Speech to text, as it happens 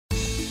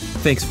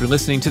Thanks for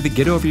listening to the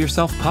Get Over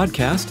Yourself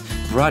podcast,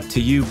 brought to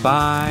you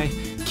by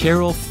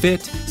Carol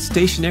Fit,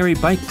 stationary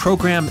bike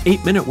program,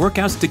 8-minute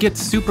workouts to get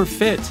super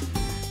fit.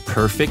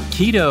 Perfect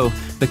Keto,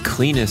 the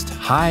cleanest,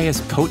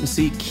 highest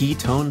potency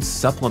ketone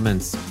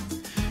supplements.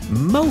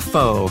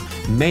 Mofo,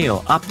 male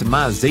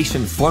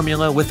optimization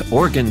formula with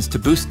organs to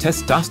boost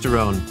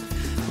testosterone.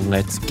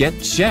 Let's get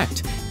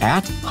checked.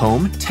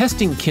 At-home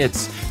testing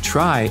kits.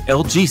 Try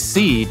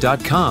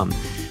lgc.com.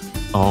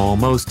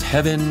 Almost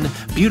Heaven,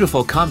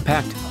 beautiful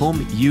compact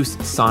home use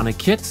sauna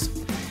kits.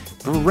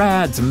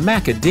 Brad's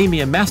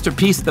Macadamia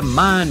Masterpiece, the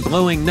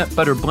mind-blowing nut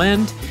butter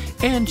blend.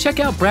 And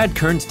check out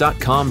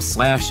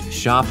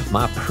bradkearns.com/shop,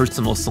 my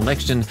personal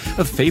selection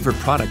of favorite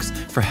products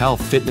for health,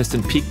 fitness,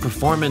 and peak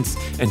performance.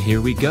 And here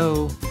we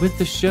go with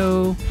the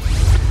show.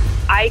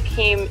 I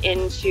came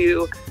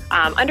into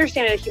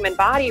understanding the human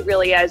body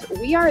really as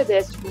we are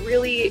this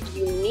really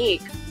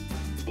unique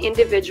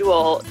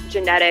individual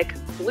genetic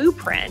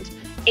blueprint,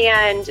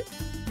 and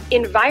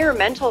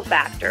environmental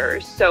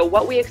factors, so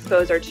what we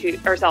expose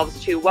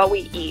ourselves to, what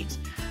we eat,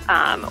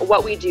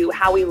 what we do,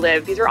 how we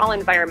live, these are all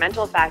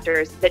environmental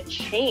factors that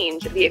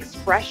change the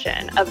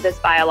expression of this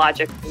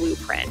biologic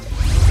blueprint.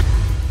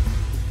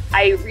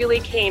 I really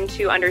came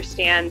to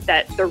understand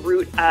that the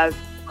root of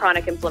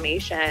chronic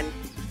inflammation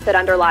that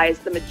underlies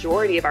the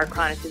majority of our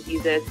chronic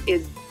diseases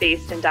is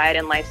based in diet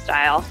and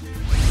lifestyle.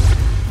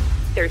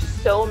 There's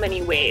so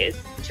many ways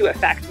to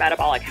affect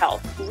metabolic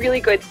health. Really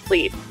good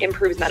sleep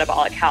improves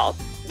metabolic health.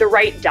 The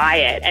right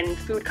diet and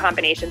food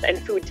combinations and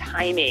food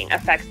timing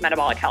affects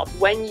metabolic health.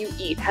 When you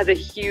eat has a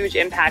huge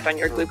impact on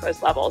your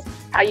glucose levels,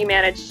 how you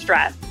manage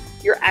stress,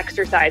 your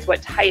exercise,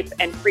 what type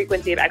and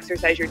frequency of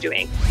exercise you're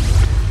doing.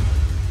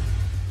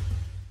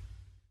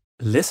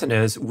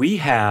 Listeners, we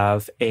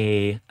have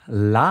a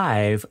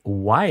live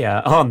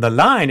wire on the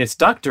line. It's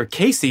Dr.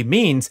 Casey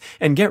Means,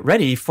 and get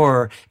ready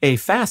for a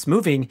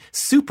fast-moving,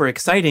 super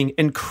exciting,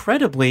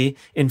 incredibly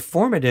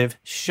informative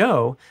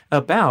show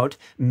about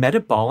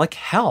metabolic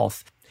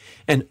health.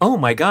 And oh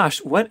my gosh,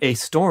 what a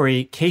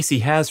story Casey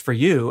has for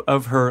you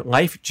of her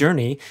life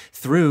journey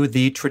through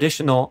the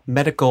traditional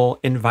medical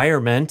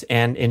environment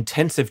and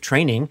intensive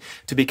training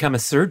to become a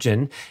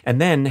surgeon,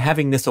 and then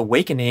having this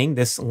awakening,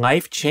 this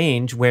life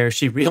change where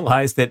she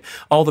realized that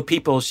all the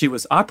people she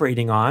was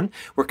operating on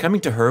were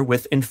coming to her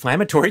with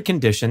inflammatory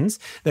conditions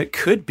that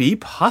could be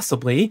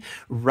possibly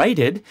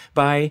righted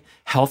by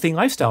healthy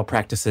lifestyle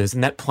practices.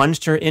 And that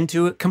plunged her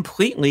into a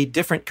completely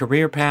different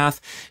career path.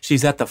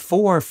 She's at the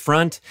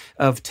forefront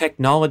of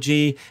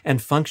technology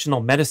and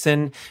functional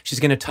medicine. She's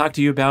going to talk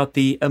to you about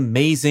the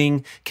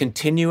amazing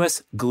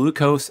continuous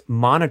glucose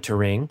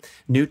monitoring,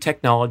 new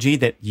technology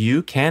that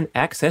you can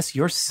access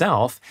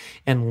yourself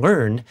and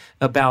learn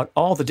about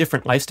all the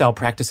different lifestyle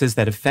practices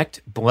that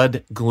affect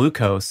blood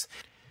glucose.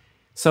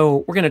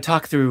 So we're going to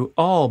talk through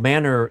all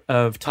manner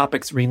of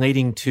topics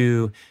relating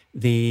to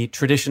the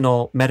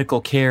traditional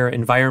medical care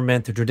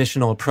environment, the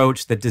traditional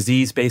approach, the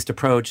disease-based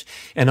approach,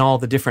 and all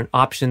the different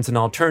options and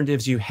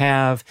alternatives you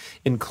have,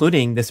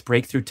 including this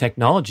breakthrough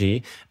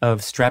technology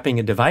of strapping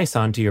a device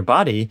onto your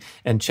body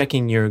and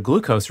checking your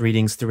glucose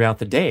readings throughout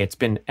the day. It's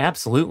been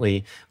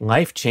absolutely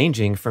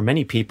life-changing for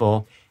many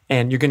people.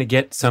 And you're going to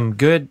get some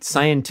good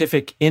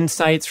scientific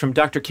insights from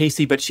Dr.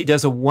 Casey, but she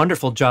does a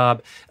wonderful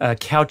job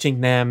couching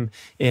them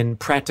in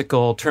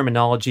practical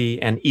terminology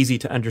and easy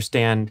to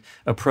understand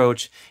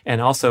approach,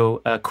 and also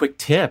quick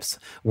tips.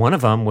 One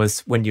of them was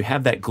when you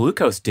have that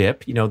glucose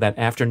dip, that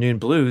afternoon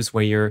blues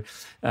where you're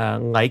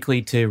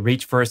likely to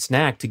reach for a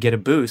snack to get a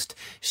boost.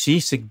 She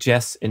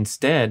suggests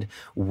instead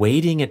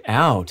waiting it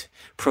out.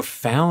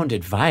 Profound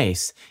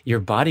advice. Your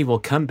body will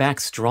come back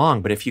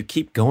strong, but if you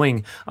keep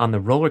going on the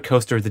roller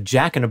coaster, the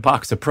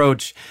jack-in-a-box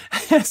approach.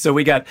 So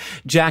we got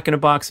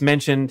jack-in-a-box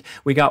mentioned.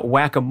 We got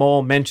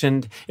whack-a-mole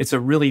mentioned. It's a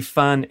really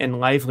fun and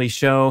lively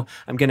show.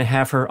 I'm going to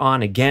have her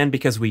on again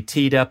because we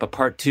teed up a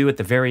part 2 at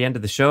the very end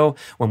of the show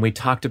when we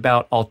talked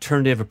about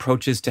alternative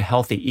approaches to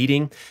healthy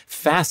eating.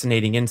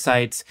 Fascinating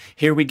insights.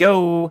 Here we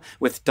go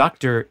with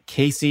Dr.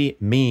 Casey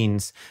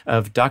Means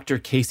of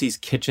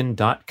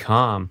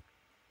drcaseyskitchen.com.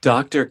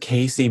 Dr.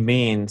 Casey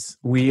Means,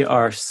 we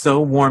are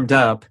so warmed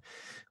up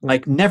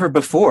like never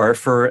before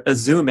for a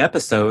Zoom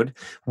episode.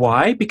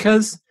 Why?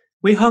 Because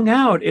we hung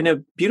out in a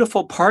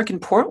beautiful park in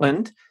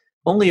Portland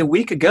only a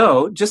week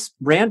ago, just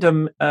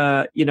random,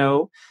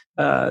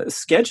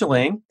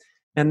 scheduling.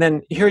 And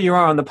then here you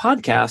are on the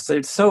podcast.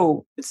 It's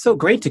so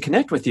great to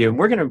connect with you. And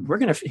we're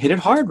gonna hit it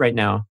hard right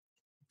now.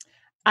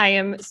 I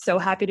am so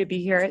happy to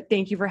be here.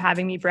 Thank you for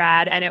having me,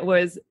 Brad. And it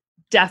was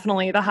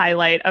definitely the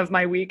highlight of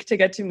my week to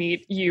get to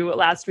meet you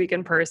last week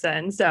in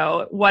person.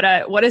 So what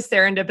a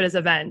serendipitous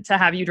event to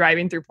have you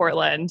driving through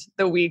Portland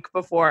the week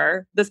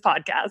before this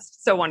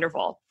podcast. So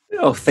wonderful.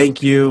 Oh,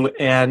 thank you.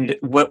 And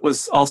what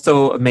was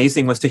also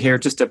amazing was to hear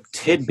just a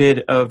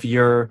tidbit of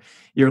your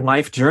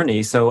life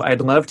journey. So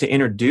I'd love to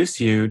introduce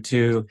you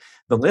to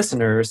the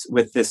listeners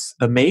with this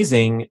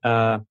amazing,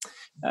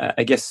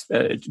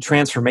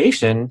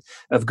 transformation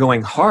of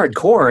going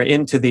hardcore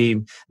into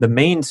the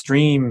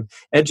mainstream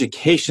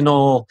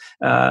educational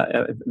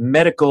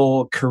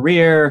medical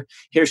career.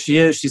 Here she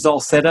is. She's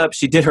all set up.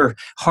 She did her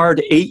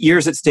hard 8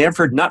 years at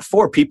Stanford, not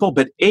 4 people,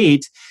 but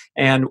 8,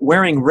 and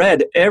wearing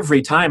red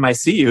every time I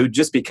see you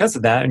just because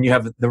of that. And you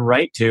have the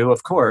right to,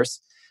 of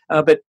course.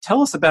 But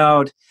tell us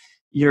about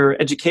your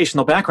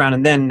educational background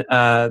and then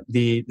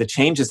the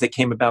changes that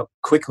came about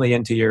quickly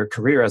into your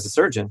career as a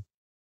surgeon.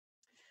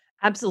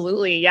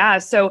 Absolutely. Yeah.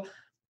 So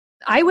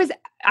I was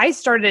I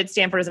started at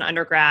Stanford as an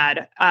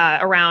undergrad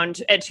in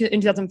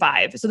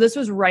 2005. So this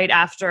was right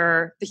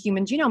after the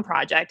Human Genome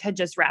Project had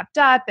just wrapped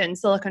up, and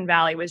Silicon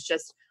Valley was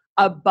just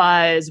a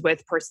buzz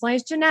with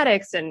personalized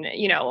genetics and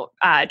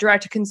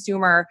direct to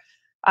consumer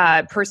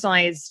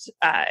personalized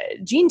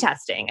gene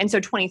testing. And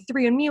so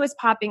 23andMe was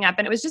popping up,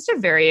 and it was just a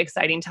very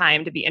exciting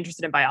time to be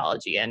interested in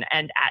biology and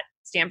at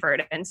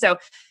Stanford. And so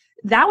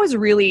that was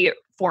really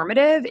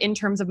formative in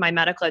terms of my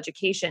medical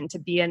education, to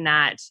be in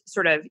that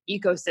sort of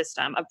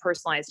ecosystem of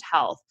personalized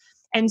health.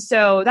 And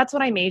so that's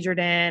what I majored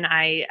in.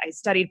 I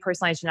studied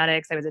personalized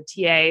genetics. I was a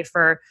TA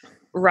for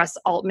Russ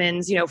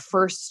Altman's,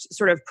 first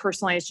sort of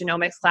personalized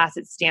genomics class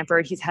at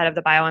Stanford. He's head of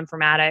the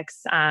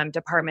bioinformatics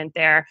department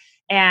there.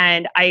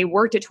 And I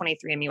worked at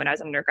 23andMe when I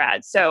was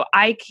undergrad. So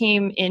I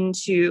came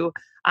into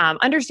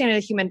understanding the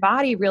human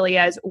body really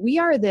as we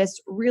are this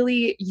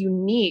really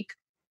unique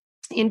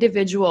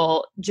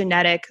individual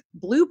genetic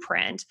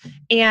blueprint,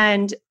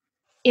 and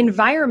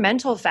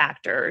environmental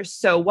factors.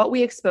 So what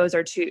we expose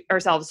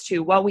ourselves to,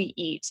 what we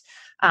eat,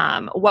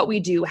 what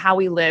we do, how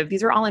we live,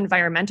 these are all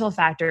environmental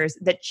factors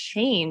that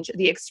change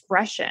the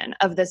expression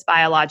of this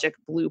biologic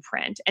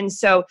blueprint. And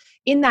so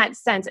in that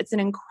sense, it's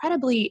an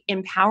incredibly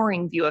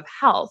empowering view of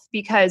health,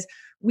 because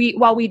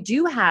while we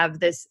do have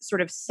this sort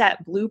of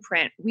set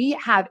blueprint, we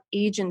have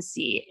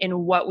agency in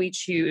what we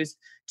choose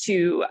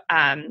to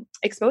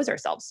expose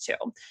ourselves to,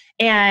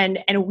 and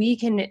we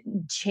can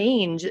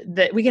change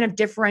we can have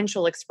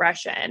differential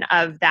expression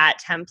of that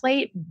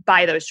template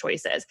by those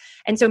choices.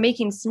 And so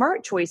making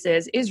smart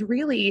choices is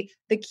really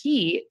the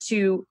key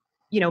to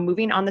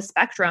moving on the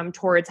spectrum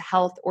towards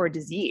health or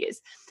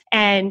disease.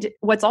 And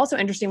what's also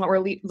interesting, what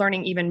we're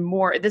learning even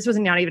more, this was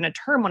not even a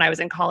term when I was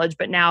in college,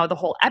 but now the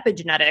whole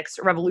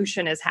epigenetics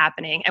revolution is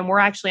happening. And we're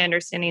actually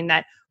understanding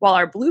that while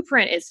our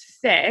blueprint is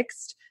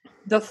fixed,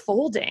 the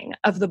folding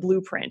of the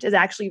blueprint is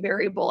actually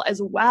variable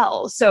as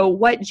well. So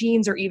what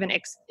genes are even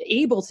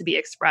able to be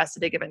expressed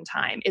at a given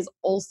time is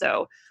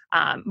also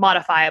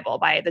modifiable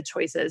by the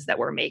choices that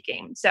we're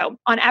making. So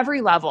on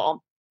every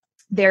level,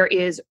 there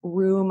is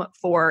room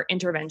for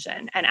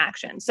intervention and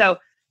action. So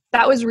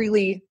that was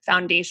really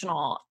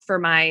foundational for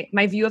my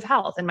view of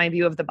health and my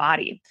view of the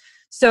body.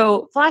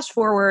 So flash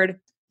forward,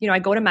 I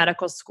go to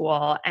medical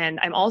school, and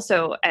I'm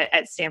also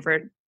at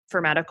Stanford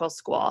for medical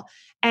school.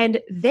 And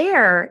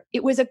there,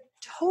 it was a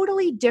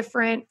totally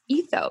different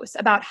ethos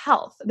about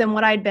health than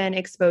what I'd been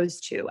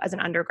exposed to as an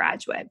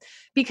undergraduate.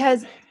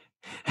 Because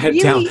down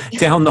really,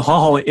 down the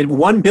hall in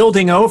one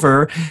building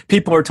over,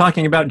 people are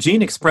talking about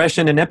gene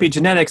expression and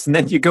epigenetics, and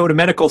then you go to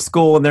medical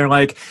school and they're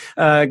like,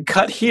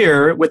 cut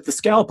here with the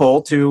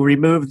scalpel to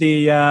remove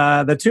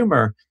the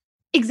tumor.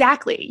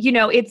 exactly.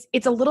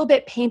 It's a little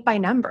bit paint by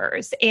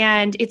numbers,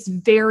 and it's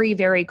very,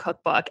 very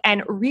cookbook.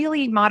 And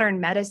really, modern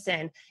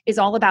medicine is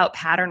all about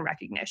pattern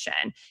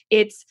recognition.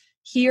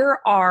 Here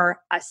are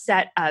a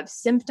set of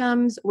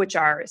symptoms, which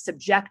are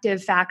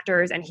subjective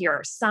factors, and here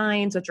are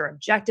signs, which are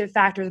objective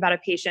factors about a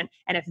patient.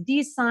 And if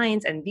these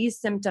signs and these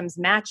symptoms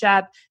match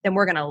up, then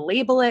we're going to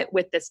label it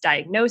with this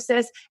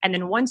diagnosis. And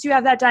then once you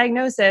have that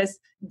diagnosis,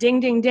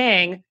 ding, ding,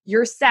 ding,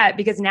 you're set,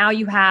 because now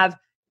you have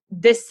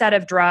this set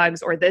of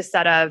drugs or this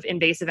set of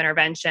invasive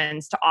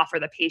interventions to offer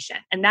the patient.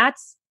 And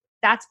that's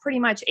pretty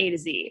much A to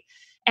Z.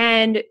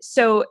 And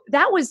so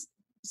that was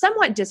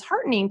somewhat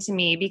disheartening to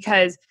me,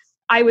 because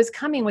I was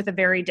coming with a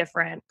very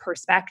different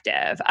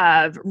perspective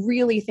of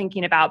really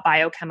thinking about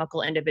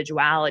biochemical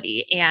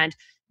individuality and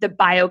the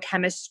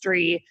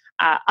biochemistry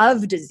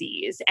of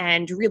disease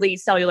and really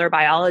cellular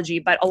biology.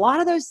 But a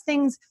lot of those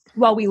things,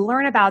 while we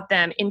learn about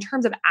them in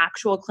terms of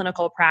actual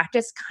clinical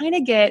practice, kind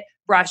of get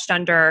brushed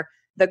under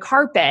the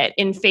carpet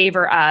in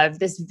favor of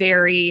this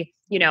very,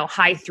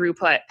 high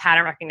throughput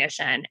pattern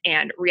recognition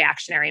and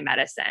reactionary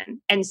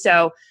medicine. And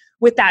so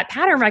with that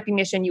pattern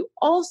recognition, you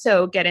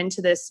also get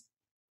into this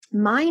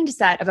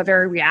mindset of a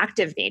very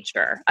reactive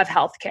nature of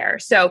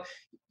healthcare. So,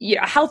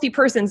 a healthy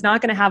person's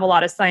not going to have a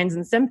lot of signs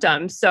and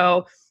symptoms.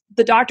 So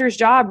the doctor's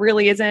job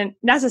really isn't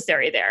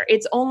necessary there.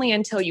 It's only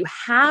until you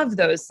have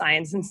those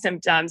signs and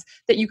symptoms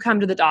that you come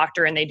to the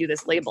doctor and they do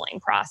this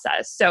labeling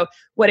process. So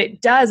what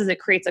it does is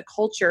it creates a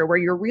culture where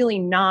you're really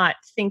not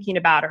thinking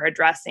about or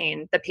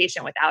addressing the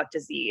patient without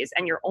disease,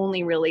 and you're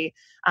only really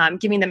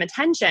giving them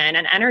attention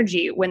and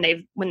energy when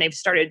they've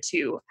started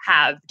to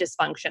have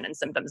dysfunction and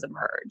symptoms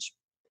emerge.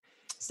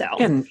 So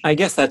And I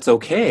guess that's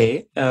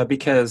okay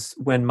because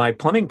when my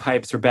plumbing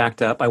pipes are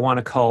backed up, I want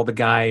to call the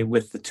guy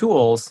with the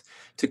tools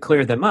to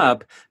clear them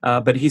up.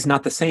 But he's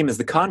not the same as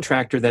the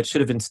contractor that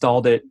should have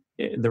installed it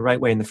the right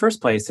way in the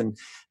first place. And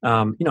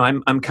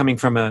I'm coming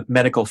from a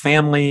medical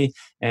family,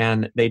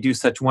 and they do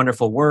such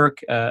wonderful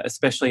work,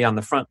 especially on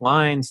the front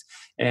lines.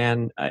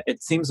 And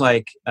it seems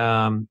like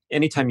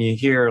anytime you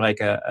hear like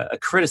a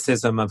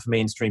criticism of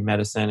mainstream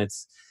medicine,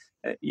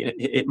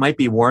 it might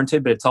be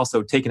warranted, but it's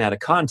also taken out of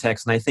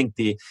context. And I think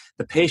the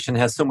patient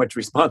has so much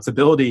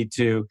responsibility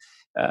to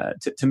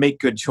make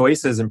good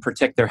choices and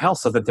protect their health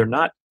so that they're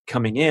not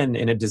coming in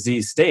a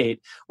disease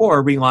state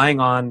or relying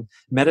on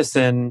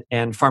medicine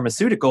and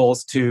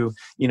pharmaceuticals to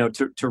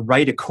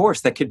write a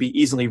course that could be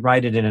easily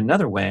righted in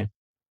another way.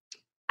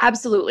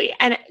 absolutely.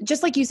 And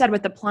just like you said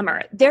with the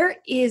plumber, there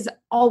is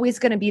always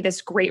going to be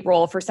this great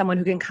role for someone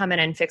who can come in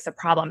and fix a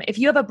problem. If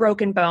you have a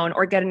broken bone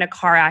or get in a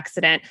car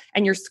accident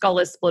and your skull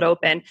is split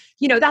open,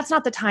 that's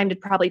not the time to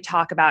probably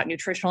talk about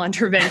nutritional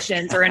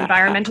interventions or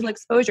environmental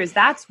exposures.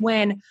 That's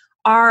when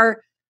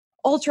our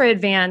ultra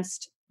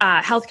advanced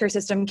healthcare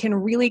system can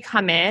really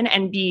come in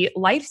and be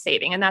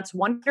life-saving. And that's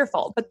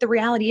wonderful. But the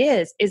reality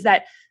is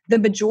that the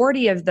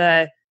majority of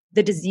the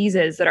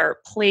diseases that are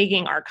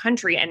plaguing our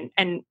country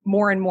and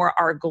more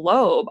our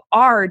globe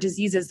are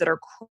diseases that are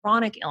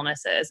chronic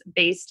illnesses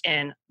based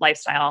in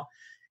lifestyle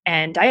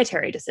and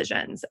dietary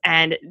decisions.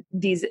 And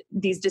these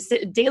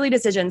daily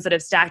decisions that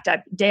have stacked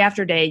up day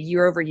after day,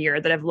 year over year,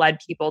 that have led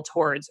people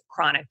towards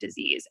chronic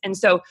disease. And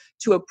so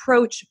to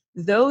approach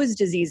those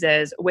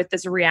diseases with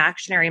this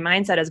reactionary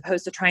mindset, as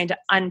opposed to trying to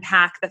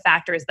unpack the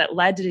factors that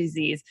led to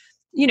disease,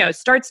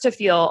 starts to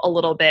feel a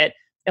little bit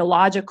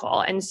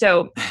illogical. And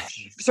so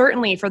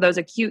certainly for those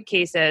acute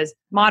cases,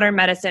 modern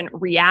medicine,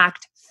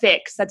 react,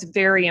 fix, that's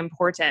very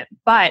important.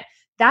 But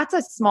that's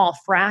a small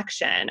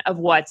fraction of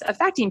what's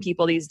affecting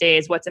people these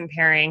days, what's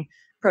impairing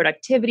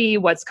productivity,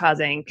 what's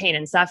causing pain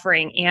and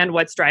suffering, and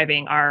what's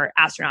driving our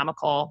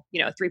astronomical,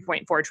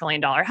 $3.4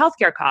 trillion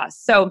healthcare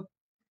costs. So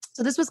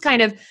this was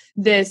kind of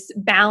this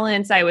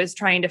balance I was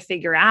trying to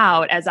figure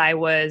out as I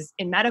was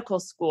in medical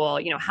school.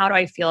 How do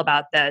I feel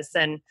about this?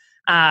 And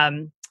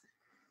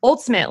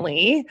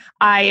ultimately,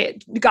 I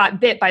got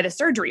bit by the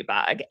surgery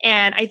bug.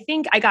 And I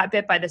think I got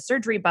bit by the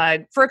surgery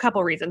bug for a couple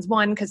of reasons.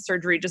 One, because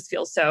surgery just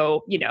feels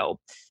so,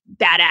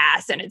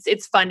 badass, and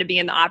it's fun to be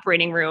in the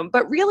operating room.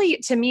 But really,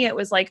 to me, it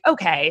was like,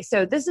 okay,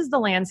 so this is the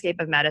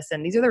landscape of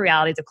medicine. These are the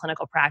realities of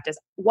clinical practice.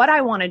 What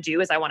I want to do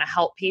is I want to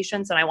help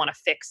patients and I want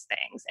to fix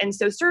things. And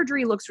so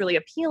surgery looks really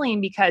appealing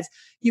because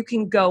you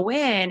can go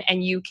in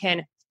and you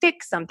can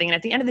fix something. And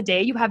at the end of the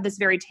day, you have this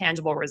very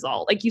tangible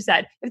result. Like you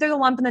said, if there's a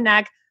lump in the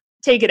neck,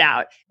 take it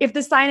out. If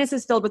the sinus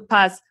is filled with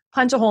pus,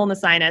 punch a hole in the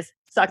sinus,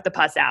 suck the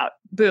pus out.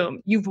 Boom,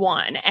 you've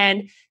won.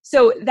 And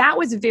so that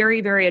was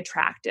very, very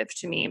attractive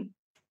to me.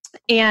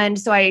 And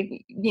so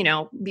I,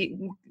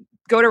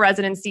 go to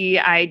residency.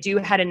 I do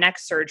head and neck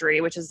surgery,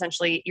 which is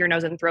essentially ear,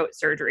 nose, and throat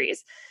surgeries.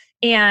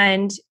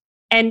 And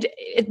in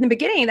the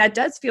beginning, that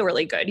does feel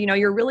really good.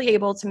 You're really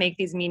able to make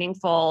these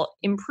meaningful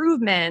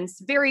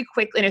improvements very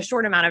quickly in a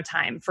short amount of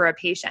time for a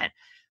patient.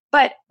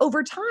 But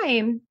over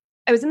time,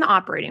 I was in the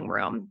operating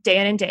room day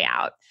in and day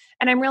out,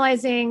 and I'm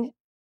realizing,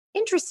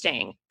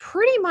 interesting,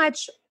 pretty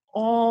much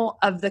all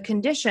of the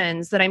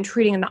conditions that I'm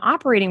treating in the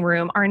operating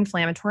room are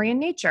inflammatory in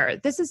nature.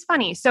 This is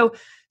funny. So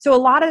a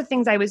lot of the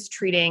things I was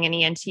treating in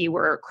ENT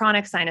were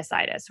chronic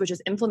sinusitis, which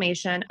is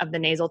inflammation of the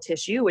nasal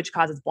tissue, which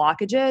causes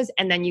blockages,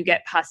 and then you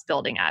get pus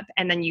building up,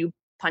 and then you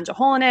punch a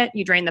hole in it,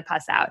 you drain the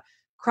pus out.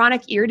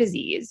 Chronic ear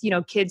disease,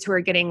 kids who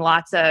are getting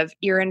lots of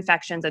ear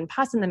infections and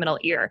pus in the middle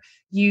ear,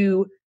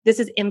 this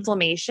is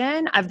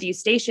inflammation of the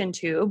eustachian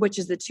tube, which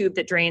is the tube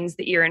that drains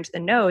the ear into the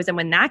nose. And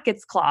when that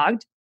gets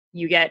clogged,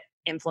 you get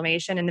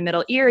inflammation in the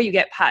middle ear, you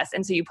get pus.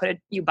 And so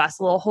you bust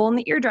a little hole in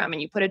the eardrum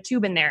and you put a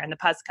tube in there and the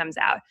pus comes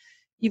out.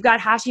 You've got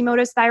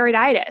Hashimoto's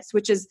thyroiditis,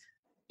 which is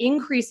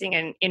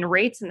increasing in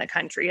rates in the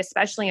country,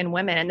 especially in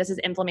women. And this is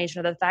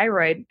inflammation of the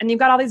thyroid. And you've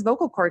got all these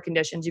vocal cord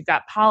conditions. You've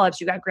got polyps,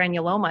 you've got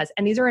granulomas,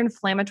 and these are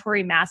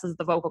inflammatory masses of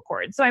the vocal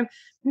cord. So I'm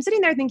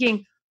sitting there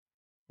thinking,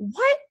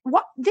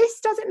 what, this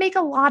doesn't make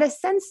a lot of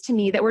sense to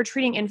me that we're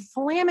treating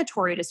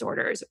inflammatory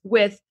disorders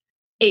with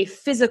a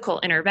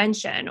physical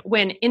intervention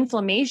when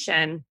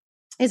inflammation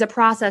is a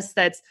process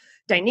that's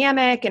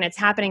dynamic and it's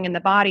happening in the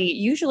body,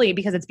 usually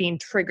because it's being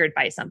triggered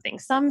by something,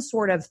 some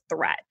sort of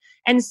threat.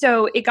 And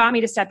so it got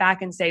me to step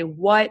back and say,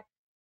 what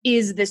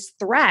is this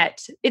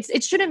threat?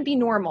 It shouldn't be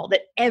normal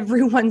that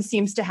everyone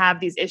seems to have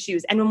these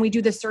issues. And when we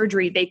do the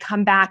surgery, they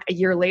come back a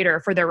year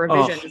later for their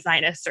revision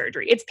sinus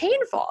surgery. It's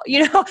painful,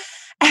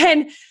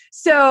 And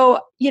so,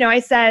 I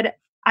said,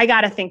 I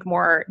got to think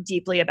more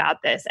deeply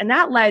about this. And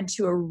that led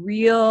to a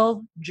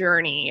real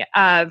journey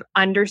of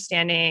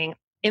understanding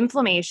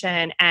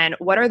inflammation and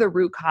what are the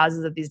root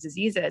causes of these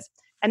diseases.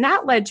 And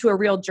that led to a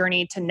real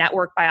journey to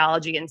network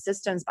biology and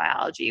systems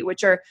biology,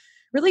 which are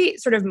really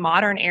sort of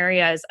modern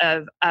areas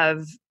of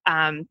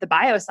the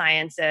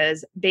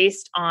biosciences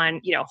based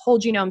on, whole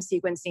genome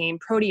sequencing,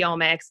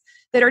 proteomics,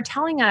 that are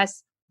telling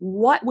us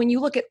when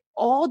you look at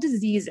all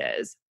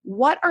diseases,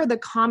 what are the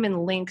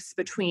common links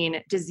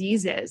between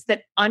diseases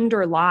that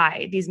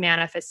underlie these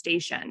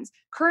manifestations?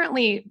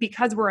 Currently,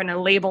 because we're in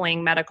a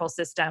labeling medical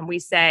system, we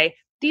say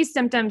these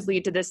symptoms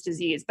lead to this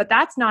disease, but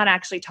that's not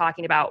actually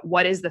talking about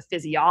what is the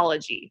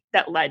physiology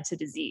that led to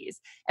disease.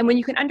 And when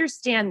you can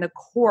understand the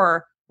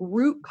core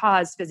root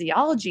cause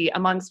physiology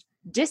amongst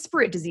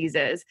disparate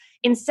diseases,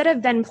 instead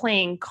of then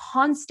playing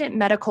constant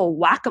medical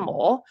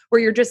whack-a-mole, where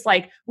you're just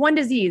like one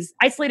disease,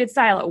 isolated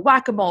silo,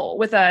 whack-a-mole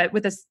with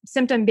a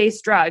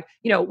symptom-based drug,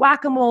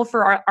 whack-a-mole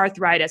for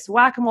arthritis,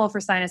 whack-a-mole for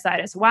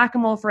sinusitis,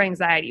 whack-a-mole for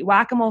anxiety,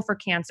 whack-a-mole for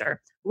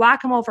cancer,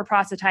 whack-a-mole for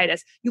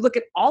prostatitis. You look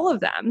at all of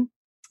them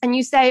and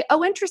you say,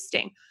 oh,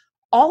 interesting.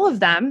 All of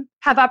them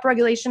have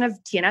upregulation of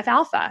TNF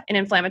alpha, an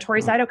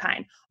inflammatory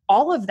cytokine.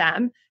 All of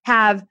them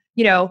have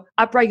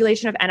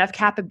upregulation of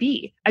NF-kappa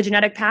B, a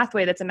genetic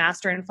pathway that's a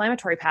master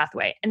inflammatory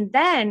pathway. And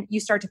then you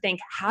start to think,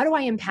 how do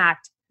I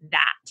impact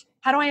that?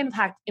 How do I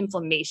impact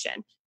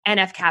inflammation,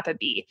 NF-kappa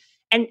B?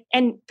 And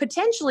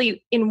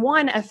potentially in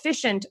one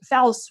efficient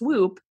fell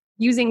swoop,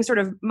 using sort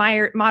of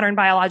modern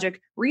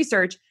biologic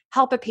research,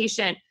 help a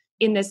patient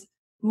in this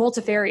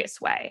multifarious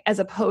way, as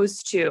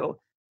opposed to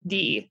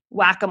the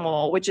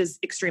whack-a-mole, which is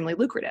extremely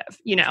lucrative,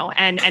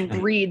 and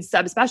breeds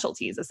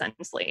subspecialties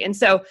essentially. And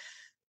so,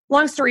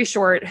 long story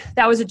short,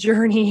 that was a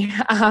journey.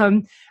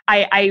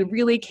 I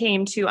really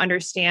came to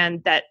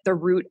understand that the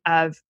root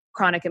of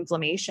chronic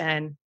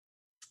inflammation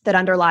that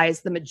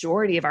underlies the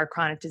majority of our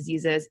chronic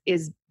diseases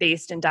is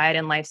based in diet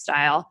and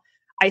lifestyle.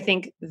 I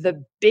think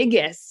the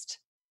biggest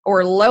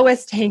or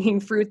lowest hanging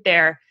fruit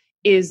there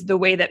is the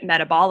way that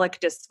metabolic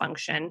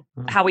dysfunction,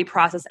 how we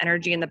process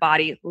energy in the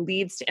body,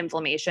 leads to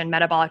inflammation.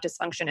 Metabolic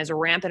dysfunction is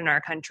rampant in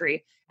our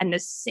country. And the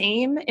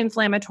same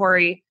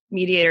inflammatory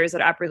mediators that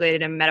are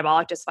upregulated in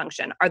metabolic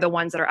dysfunction are the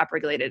ones that are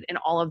upregulated in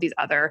all of these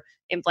other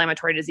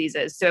inflammatory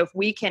diseases. So if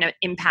we can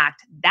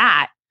impact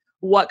that,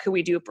 what could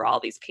we do for all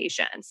these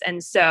patients?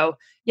 And so,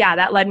 yeah,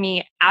 that led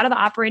me out of the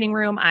operating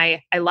room.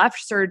 I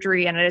left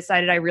surgery and I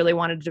decided I really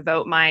wanted to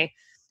devote my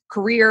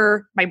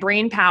career, my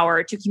brain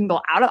power to keeping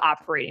people out of the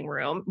operating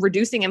room,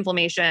 reducing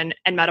inflammation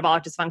and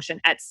metabolic dysfunction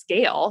at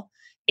scale,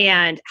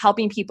 and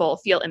helping people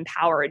feel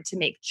empowered to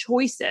make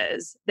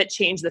choices that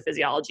change the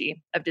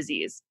physiology of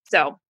disease.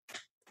 So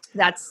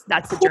that's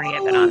the journey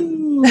I've been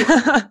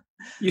on.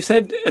 You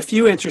said a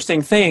few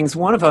interesting things.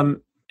 One of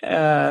them,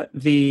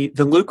 the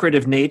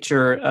lucrative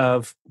nature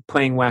of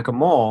playing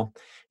whack-a-mole.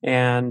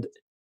 And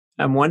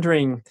I'm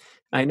wondering,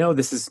 I know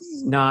this is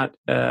not,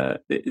 the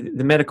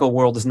medical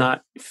world is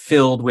not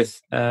filled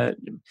with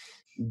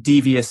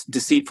devious,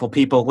 deceitful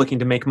people looking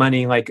to make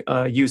money like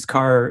used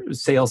car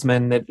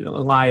salesmen that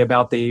lie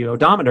about the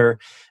odometer.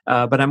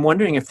 But I'm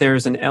wondering if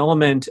there's an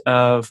element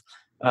of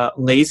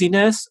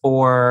laziness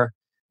or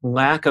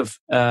lack of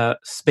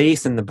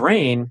space in the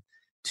brain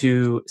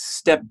to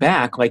step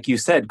back, like you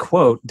said,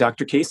 quote,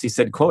 Dr. Casey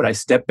said, quote, I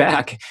stepped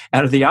back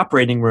out of the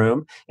operating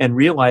room and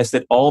realized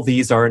that all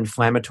these are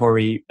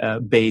inflammatory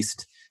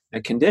based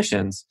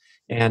conditions.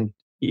 And,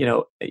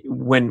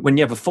 when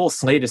you have a full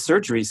slate of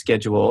surgery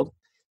scheduled,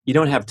 you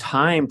don't have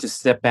time to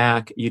step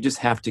back. You just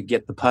have to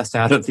get the pus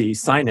out of the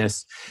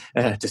sinus,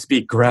 to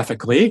speak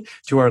graphically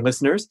to our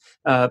listeners.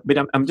 But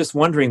I'm just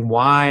wondering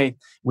why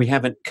we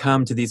haven't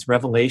come to these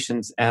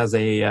revelations as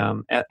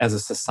a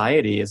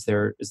society. Is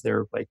there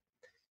like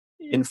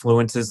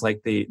influences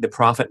like the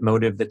profit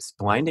motive that's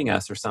blinding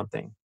us or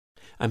something?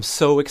 I'm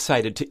so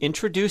excited to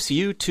introduce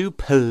you to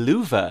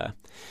Peluva.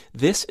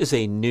 This is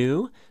a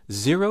new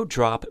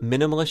zero-drop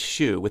minimalist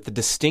shoe with the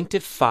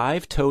distinctive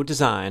 5-toe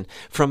design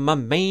from my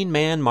main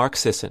man, Mark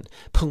Sisson.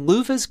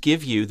 Peluvas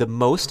give you the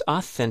most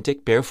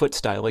authentic barefoot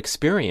style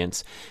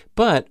experience,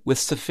 but with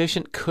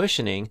sufficient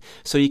cushioning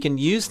so you can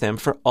use them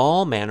for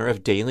all manner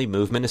of daily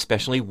movement,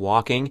 especially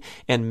walking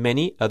and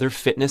many other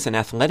fitness and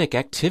athletic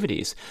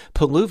activities.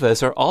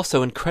 Peluvas are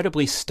also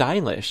incredibly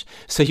stylish,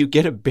 so you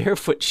get a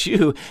barefoot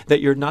shoe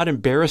that you're not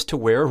embarrassed to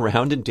wear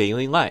around in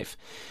daily life.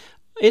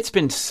 It's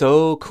been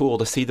so cool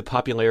to see the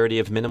popularity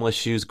of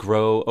minimalist shoes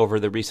grow over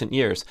the recent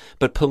years,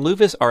 but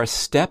Peluvas are a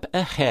step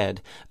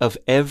ahead of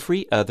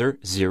every other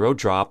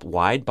zero-drop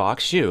wide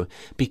box shoe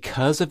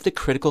because of the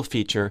critical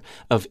feature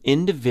of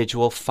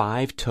individual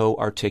 5-toe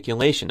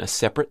articulation, a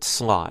separate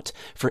slot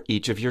for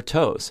each of your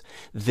toes.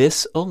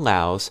 This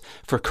allows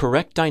for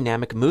correct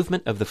dynamic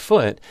movement of the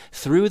foot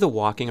through the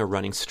walking or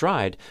running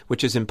stride,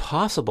 which is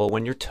impossible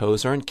when your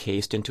toes are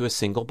encased into a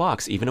single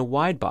box, even a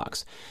wide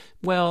box.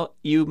 Well,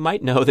 you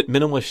might know that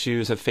minimalist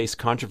shoes have faced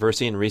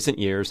controversy in recent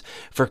years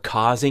for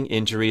causing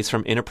injuries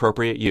from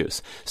inappropriate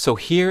use. So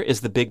here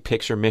is the big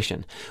picture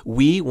mission.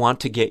 We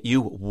want to get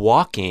you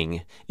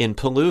walking in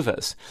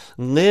Peluvas,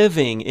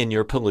 living in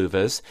your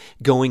Peluvas,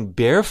 going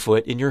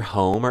barefoot in your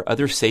home or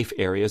other safe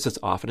areas as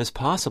often as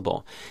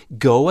possible.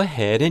 Go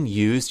ahead and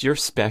use your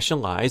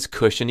specialized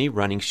cushiony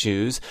running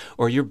shoes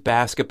or your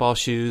basketball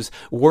shoes,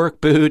 work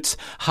boots,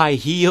 high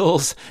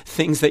heels,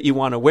 things that you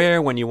want to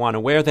wear when you want to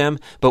wear them,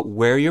 but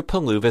wear your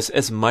Peluvas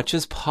as much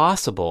as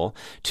possible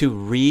to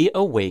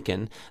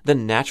reawaken the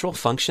natural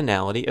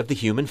functionality of the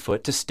human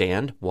foot to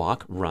stand,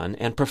 walk, run,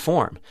 and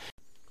perform.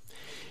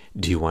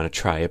 Do you want to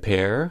try a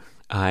pair?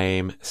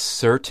 I'm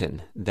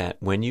certain that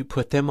when you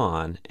put them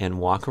on and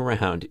walk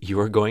around, you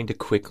are going to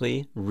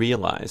quickly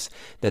realize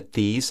that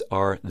these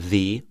are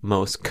the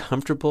most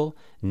comfortable,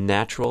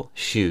 natural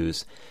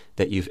shoes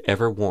that you've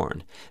ever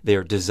worn. They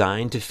are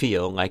designed to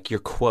feel like you're,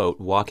 quote,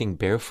 walking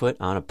barefoot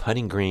on a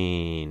putting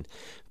green.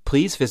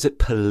 Please visit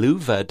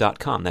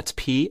peluva.com, that's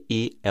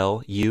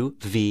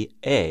Peluva,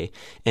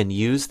 and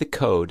use the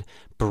code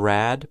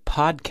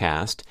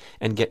BRADPODCAST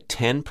and get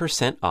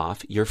 10%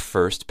 off your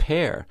first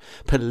pair.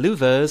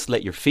 Peluvas,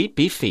 let your feet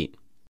be feet.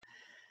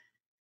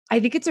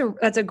 I think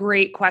that's a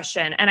great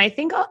question. And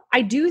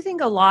I do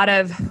think a lot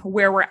of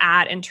where we're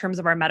at in terms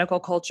of our medical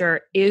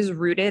culture is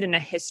rooted in a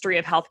history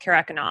of healthcare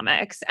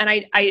economics. And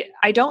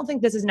I don't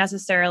think this is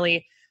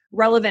necessarily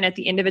relevant at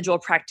the individual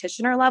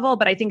practitioner level,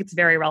 but I think it's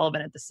very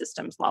relevant at the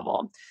systems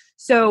level.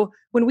 So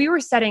when we were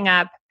setting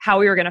up how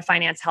we were going to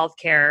finance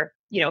healthcare,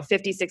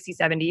 50, 60,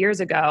 70 years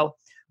ago,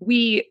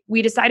 we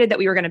decided that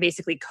we were going to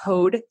basically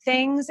code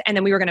things and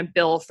then we were going to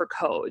bill for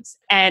codes.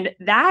 And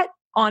that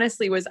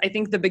honestly was, I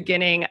think, the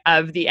beginning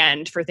of the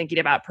end for thinking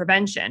about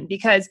prevention,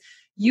 because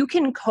you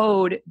can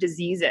code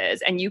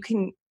diseases and you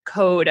can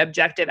code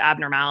objective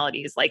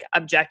abnormalities, like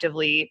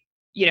objectively,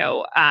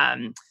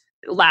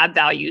 lab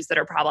values that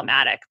are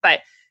problematic, but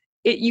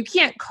you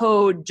can't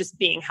code just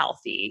being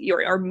healthy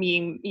or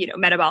being,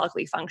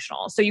 metabolically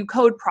functional. So you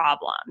code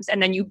problems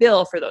and then you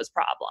bill for those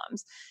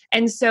problems.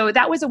 And so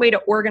that was a way to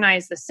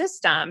organize the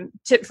system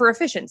for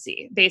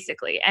efficiency,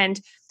 basically. And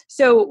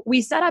so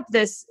we set up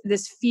this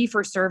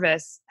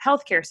fee-for-service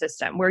healthcare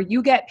system where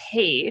you get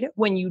paid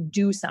when you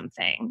do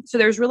something. So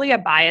there's really a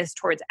bias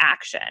towards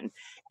action.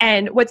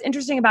 And what's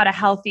interesting about a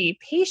healthy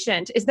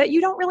patient is that you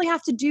don't really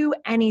have to do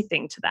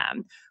anything to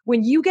them.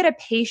 When you get a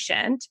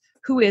patient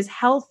who is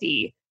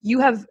healthy, you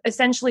have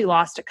essentially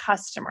lost a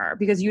customer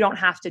because you don't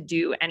have to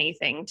do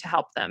anything to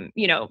help them,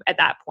 at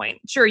that point.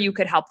 Sure, you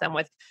could help them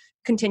with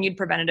continued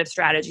preventative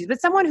strategies,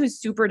 but someone who's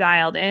super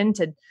dialed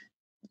into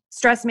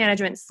stress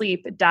management,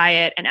 sleep,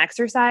 diet, and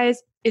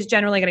exercise is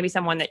generally going to be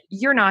someone that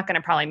you're not going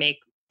to probably make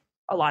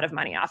a lot of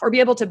money off or be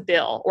able to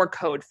bill or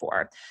code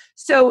for.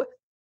 So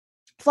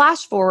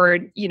flash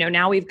forward,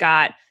 now we've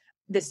got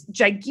this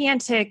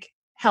gigantic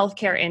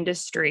healthcare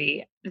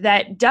industry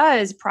that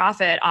does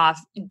profit off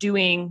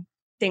doing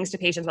things to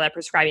patients without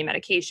prescribing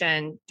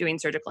medication, doing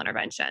surgical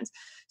interventions.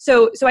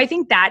 So I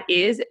think that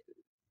is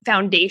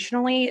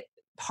foundationally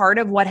part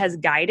of what has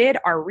guided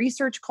our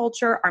research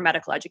culture, our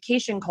medical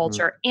education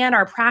culture, and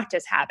our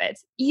practice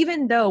habits,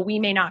 even though we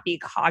may not be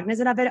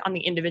cognizant of it on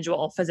the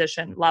individual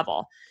physician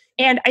level.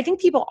 And I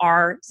think people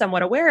are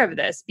somewhat aware of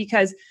this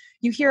because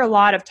you hear a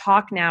lot of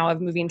talk now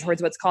of moving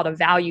towards what's called a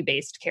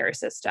value-based care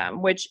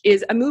system, which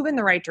is a move in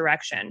the right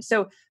direction.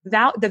 So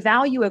the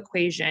value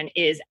equation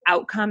is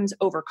outcomes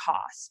over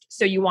cost.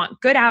 So you want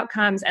good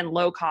outcomes and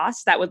low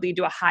cost. That would lead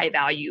to a high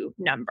value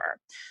number.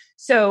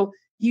 So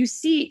you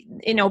see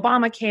in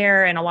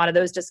Obamacare and a lot of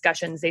those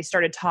discussions, they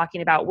started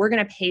talking about we're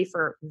going to pay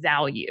for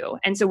value.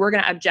 And so we're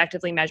going to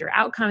objectively measure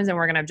outcomes and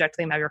we're going to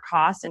objectively measure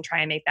costs and try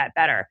and make that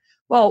better.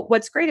 Well,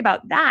 what's great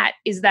about that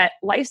is that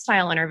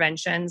lifestyle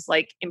interventions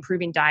like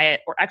improving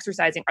diet or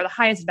exercising are the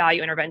highest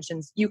value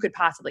interventions you could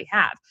possibly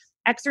have.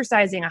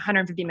 Exercising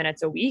 150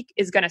 minutes a week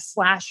is going to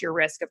slash your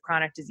risk of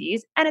chronic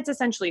disease, and it's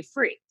essentially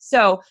free.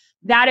 So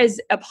that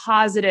is a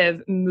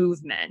positive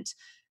movement.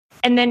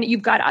 And then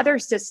you've got other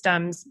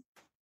systems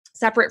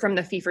separate from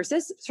the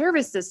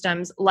fee-for-service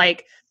systems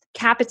like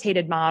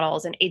capitated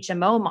models and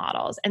HMO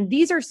models. And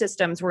these are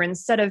systems where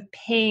instead of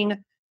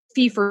paying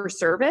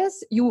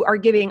fee-for-service, you are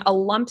giving a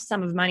lump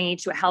sum of money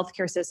to a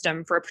healthcare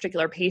system for a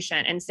particular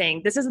patient and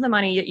saying, this is the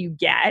money that you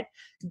get,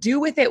 do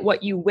with it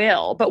what you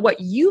will, but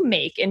what you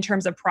make in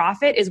terms of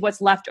profit is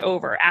what's left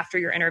over after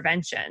your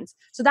interventions.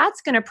 So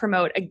that's going to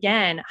promote,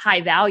 again,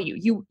 high value.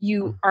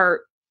 You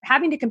are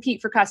having to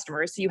compete for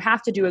customers, so you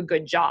have to do a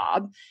good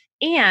job.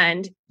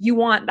 And you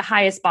want the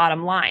highest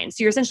bottom line.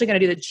 So you're essentially going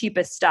to do the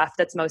cheapest stuff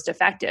that's most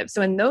effective.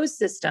 So in those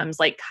systems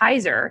like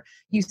Kaiser,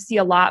 you see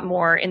a lot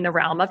more in the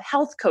realm of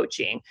health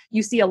coaching.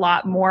 You see a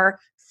lot more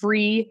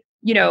free,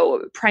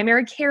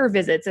 primary care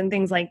visits and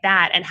things like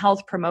that and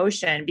health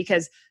promotion,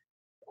 because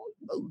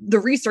the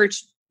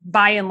research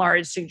by and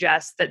large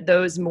suggests that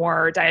those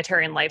more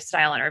dietary and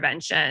lifestyle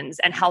interventions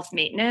and health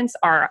maintenance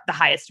are the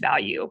highest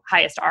value,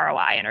 highest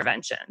ROI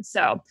interventions.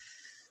 So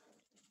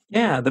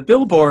yeah, the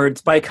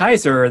billboards by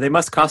Kaiser, they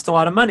must cost a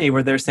lot of money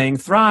where they're saying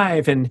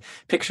thrive and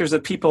pictures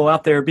of people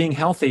out there being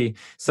healthy.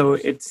 So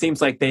it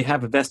seems like they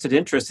have a vested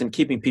interest in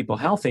keeping people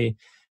healthy.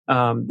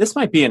 This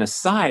might be an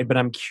aside, but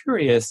I'm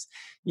curious,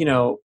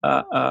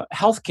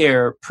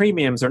 healthcare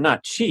premiums are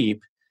not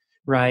cheap,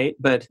 right?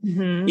 But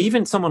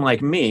even someone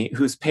like me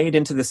who's paid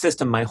into the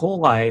system my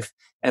whole life,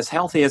 as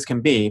healthy as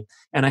can be,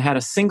 and I had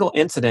a single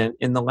incident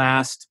in the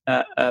last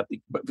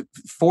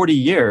 40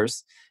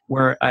 years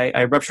where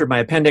I ruptured my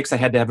appendix. I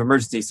had to have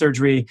emergency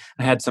surgery.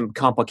 I had some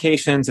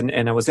complications and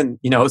I was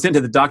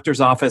into the doctor's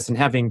office and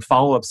having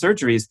follow-up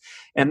surgeries.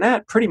 And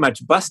that pretty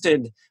much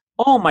busted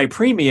all my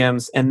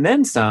premiums and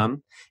then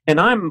some. And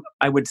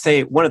I would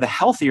say, one of the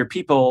healthier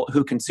people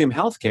who consume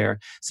healthcare.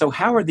 So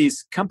how are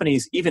these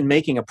companies even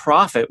making a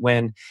profit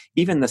when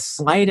even the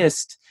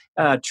slightest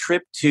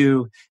trip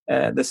to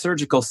the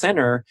surgical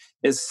center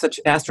is such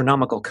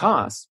astronomical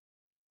costs?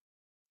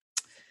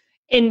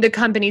 In the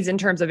companies, in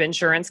terms of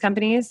insurance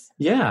companies?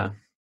 Yeah.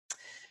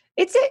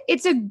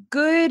 It's a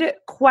good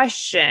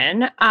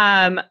question.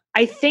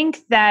 I think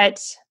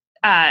that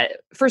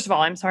first of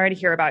all, I'm sorry to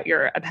hear about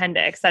your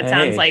appendix. That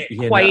sounds Hey, like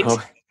you know, yeah.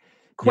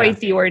 quite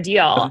the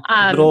ordeal.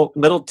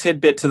 Little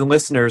tidbit to the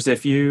listeners: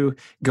 if you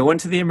go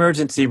into the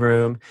emergency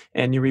room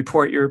and you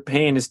report your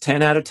pain is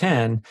 10 out of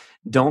 10,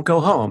 don't go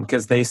home,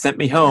 because they sent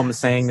me home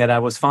saying that I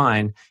was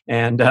fine,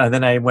 and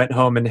then I went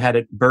home and had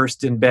it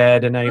burst in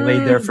bed, and I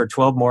laid there for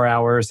 12 more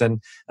hours,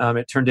 and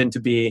it turned into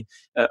be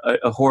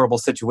a horrible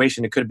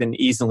situation. It could have been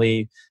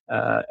easily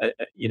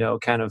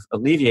kind of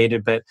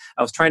alleviated, but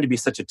I was trying to be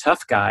such a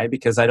tough guy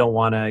because I don't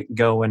want to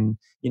go and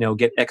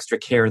get extra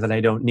care that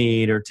I don't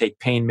need, or take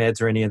pain meds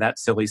or any of that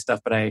silly stuff.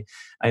 But I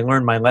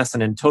learned my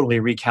lesson and totally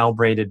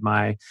recalibrated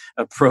my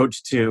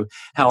approach to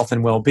health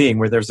and well-being,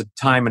 where there's a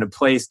time and a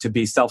place to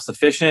be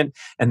self-sufficient.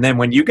 And then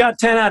when you got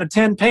 10 out of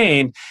 10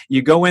 pain,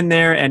 you go in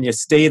there and you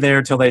stay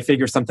there till they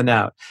figure something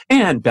out.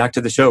 And back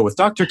to the show with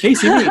Dr.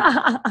 Casey Mead.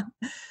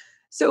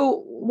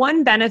 So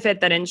one benefit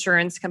that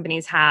insurance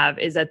companies have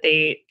is that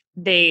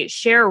they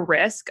share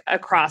risk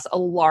across a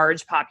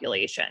large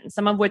population,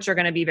 some of which are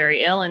going to be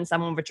very ill and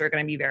some of which are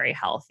going to be very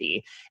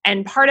healthy.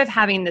 And part of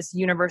having this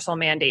universal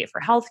mandate for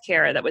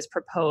healthcare that was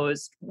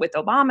proposed with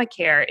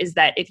Obamacare is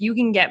that if you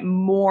can get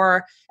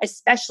more,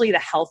 especially the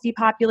healthy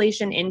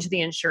population, into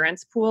the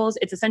insurance pools,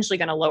 it's essentially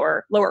going to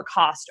lower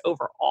cost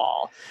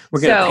overall.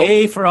 We're going to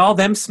pay for all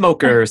them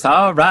smokers.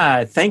 All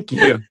right. Thank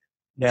you.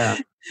 Yeah.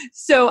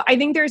 So I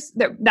think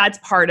that's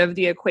part of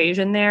the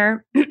equation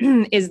there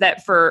is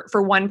that for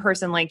one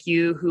person like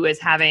you who is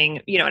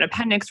having, an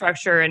appendix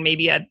rupture and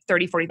maybe a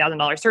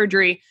 $40,000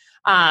 surgery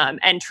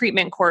and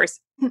treatment course,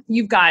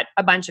 you've got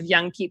a bunch of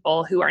young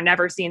people who are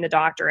never seeing the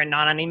doctor and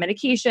not on any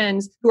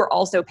medications, who are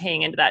also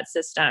paying into that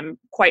system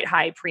quite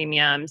high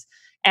premiums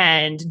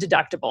and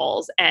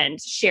deductibles and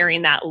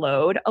sharing that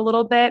load a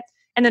little bit.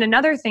 And then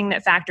another thing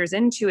that factors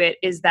into it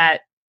is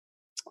that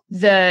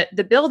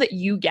the bill that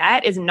you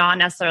get is not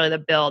necessarily the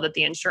bill that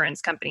the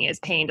insurance company is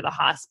paying to the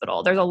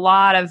hospital. There's a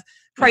lot of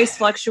price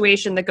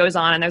fluctuation that goes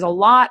on, and there's a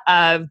lot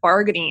of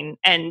bargaining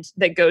and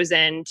that goes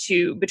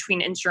into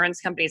between insurance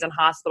companies and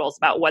hospitals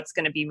about what's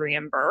going to be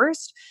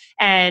reimbursed.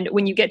 And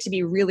when you get to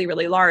be really,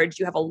 really large,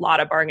 you have a lot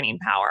of bargaining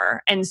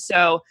power. And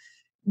so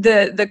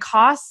the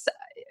costs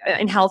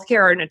in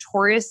healthcare are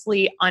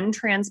notoriously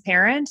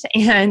untransparent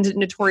and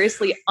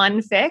notoriously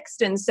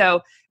unfixed. And so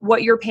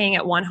what you're paying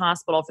at one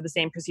hospital for the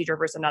same procedure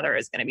versus another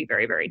is going to be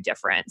very, very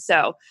different.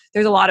 So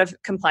there's a lot of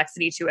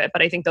complexity to it,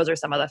 but I think those are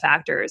some of the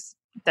factors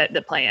that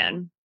play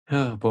in.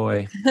 Oh,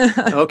 boy.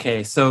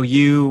 Okay. So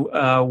you,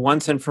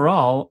 once and for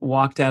all,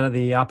 walked out of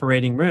the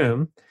operating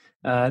room,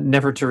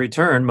 never to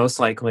return, most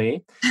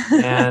likely.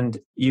 And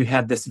you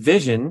had this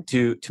vision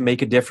to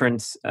make a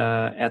difference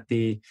at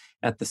the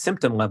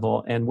symptom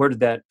level. And where did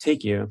that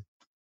take you?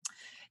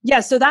 Yeah,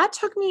 so that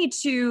took me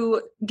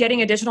to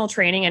getting additional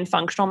training in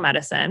functional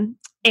medicine.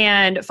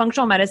 And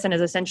functional medicine is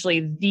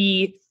essentially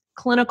the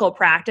clinical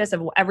practice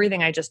of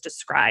everything I just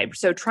described.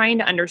 So trying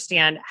to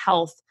understand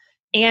health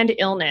and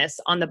illness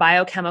on the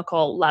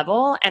biochemical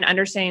level and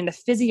understanding the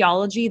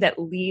physiology that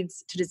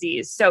leads to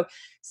disease. So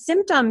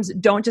symptoms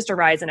don't just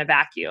arise in a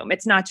vacuum.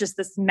 It's not just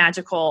this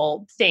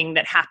magical thing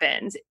that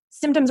happens.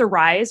 Symptoms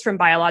arise from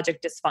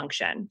biologic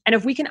dysfunction. And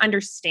if we can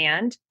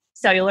understand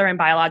cellular and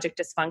biologic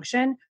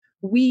dysfunction,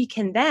 we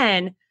can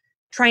then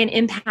try and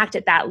impact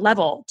at that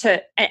level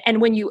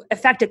and when you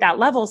affect at that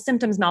level,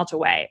 symptoms melt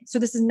away. So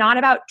this is not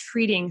about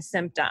treating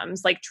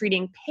symptoms, like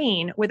treating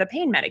pain with a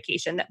pain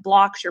medication that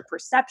blocks your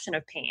perception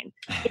of pain.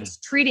 It's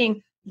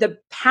treating the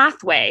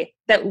pathway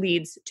that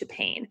leads to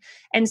pain.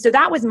 And so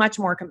that was much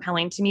more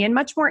compelling to me and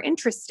much more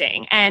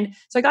interesting. And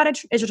so I got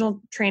additional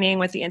training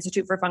with the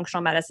Institute for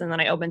Functional Medicine, and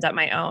then I opened up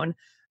my own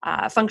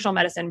functional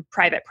medicine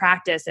private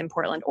practice in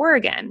Portland,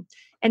 Oregon.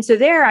 And so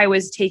there I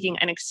was taking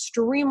an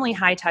extremely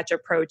high touch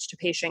approach to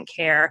patient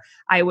care.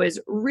 I was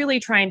really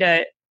trying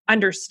to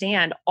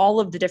understand all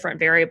of the different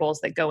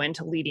variables that go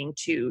into leading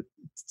to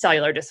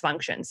cellular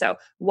dysfunction. So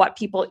what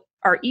people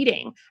are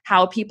eating,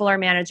 how people are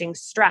managing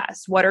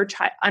stress, what are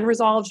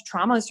unresolved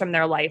traumas from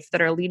their life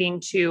that are leading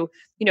to,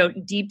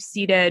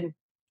 deep-seated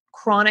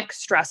chronic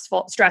stress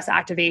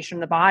activation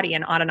in the body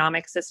and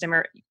autonomic system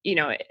or,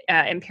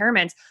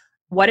 impairments.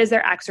 What is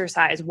their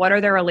exercise? What are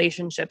their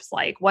relationships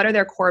like? What are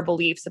their core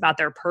beliefs about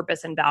their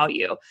purpose and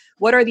value?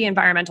 What are the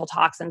environmental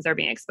toxins they're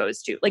being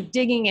exposed to? Like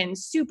digging in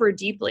super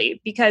deeply,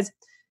 because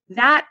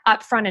that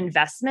upfront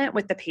investment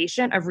with the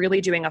patient of really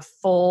doing a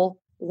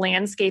full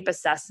landscape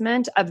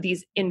assessment of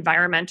these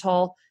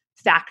environmental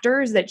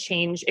factors that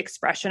change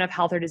expression of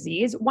health or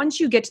disease, once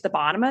you get to the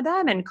bottom of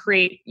them and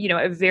create,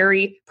 a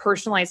very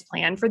personalized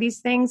plan for these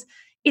things,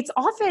 it's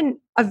often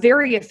a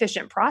very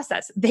efficient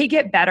process. They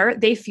get better,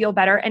 they feel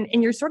better, and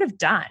you're sort of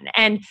done.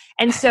 And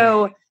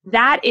so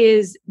that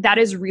is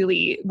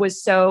really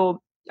was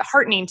so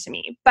heartening to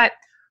me. But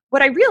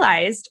what I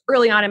realized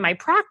early on in my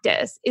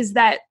practice is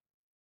that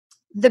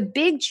the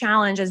big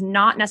challenge is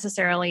not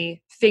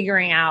necessarily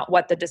figuring out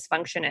what the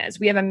dysfunction is.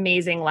 We have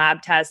amazing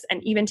lab tests,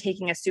 and even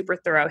taking a super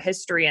thorough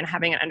history and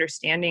having an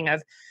understanding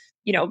of,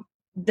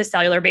 the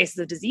cellular basis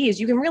of disease,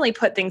 you can really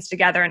put things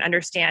together and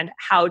understand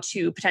how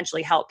to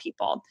potentially help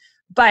people.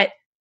 But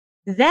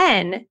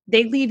then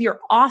they leave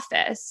your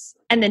office,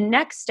 and the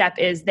next step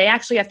is they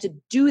actually have to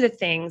do the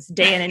things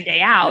day in and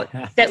day out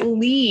that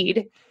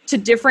lead to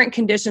different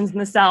conditions in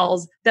the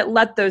cells that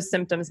let those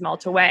symptoms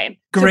melt away.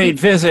 Great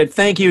visit.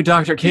 Thank you,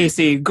 Dr.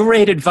 Casey.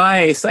 Great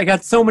advice. I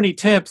got so many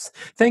tips.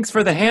 Thanks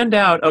for the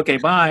handout. Okay,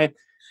 bye.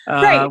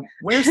 Right.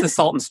 Where's the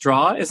Salt and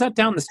Straw? Is that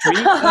down the street?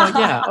 Oh,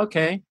 yeah.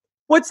 Okay.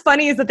 What's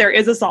funny is that there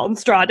is a Salt and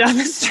Straw down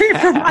the street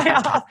from my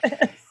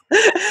office.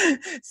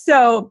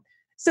 So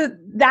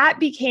that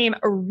became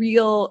a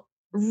real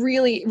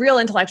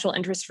intellectual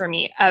interest for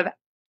me. Of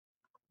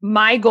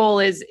my goal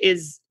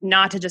is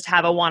not to just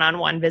have a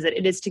one-on-one visit.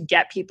 It is to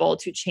get people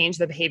to change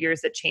the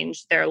behaviors that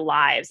change their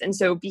lives. And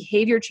so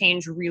behavior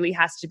change really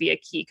has to be a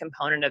key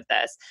component of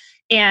this.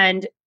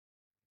 And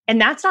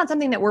that's not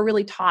something that we're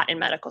really taught in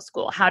medical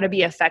school, how to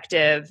be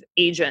effective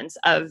agents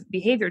of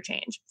behavior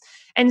change.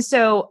 And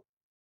so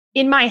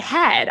in my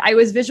head, I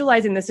was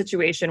visualizing the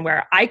situation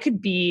where I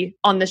could be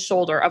on the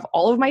shoulder of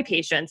all of my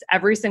patients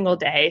every single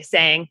day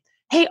saying,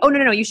 hey, oh,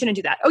 no, you shouldn't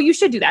do that. Oh, you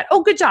should do that.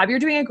 Oh, good job. You're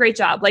doing a great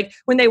job. Like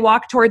when they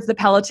walk towards the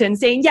Peloton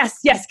saying, yes,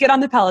 get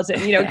on the Peloton,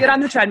 get on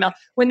the treadmill.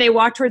 When they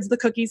walk towards the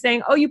cookie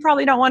saying, oh, you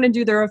probably don't want to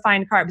do the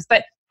refined carbs,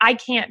 but I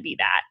can't be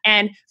that.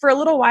 And for a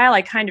little while,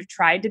 I kind of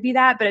tried to be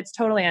that, but it's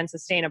totally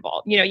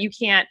unsustainable. You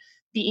can't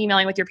be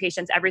emailing with your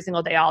patients every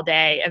single day, all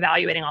day,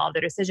 evaluating all of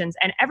their decisions.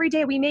 And every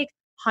day we make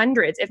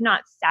hundreds, if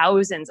not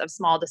thousands of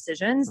small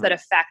decisions that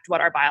affect what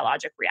our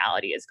biologic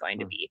reality is going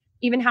to be.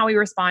 Even how we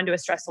respond to a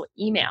stressful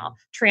email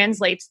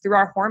translates through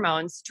our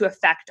hormones to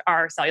affect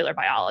our cellular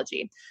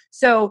biology.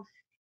 So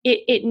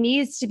it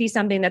needs to be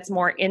something that's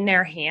more in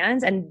their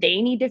hands, and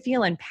they need to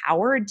feel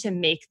empowered to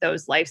make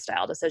those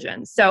lifestyle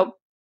decisions. So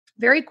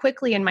very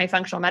quickly in my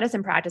functional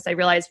medicine practice, I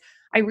realized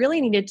I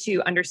really needed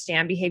to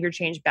understand behavior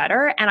change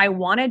better. And I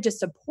wanted to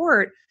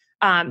support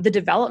the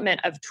development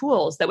of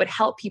tools that would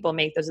help people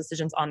make those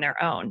decisions on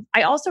their own.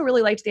 I also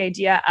really liked the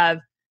idea of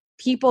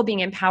people being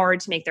empowered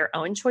to make their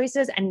own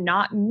choices and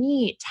not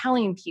me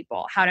telling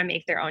people how to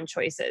make their own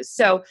choices.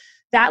 So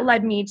that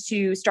led me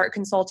to start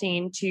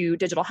consulting to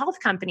digital health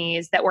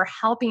companies that were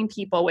helping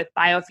people with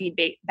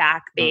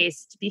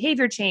biofeedback-based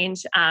behavior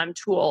change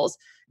tools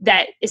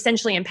that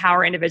essentially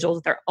empower individuals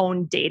with their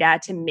own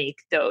data to make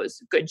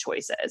those good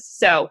choices.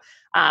 So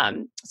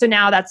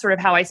now that's sort of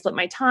how I split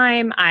my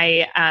time.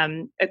 I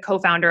am a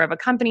co-founder of a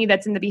company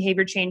that's in the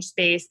behavior change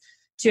space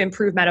to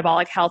improve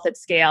metabolic health at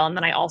scale. And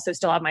then I also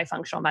still have my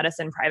functional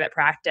medicine private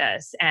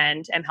practice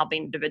and am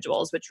helping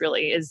individuals, which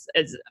really is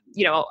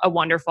a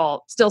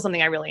wonderful, still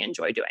something I really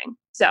enjoy doing.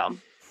 So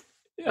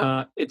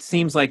it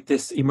seems like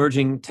this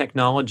emerging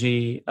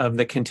technology of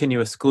the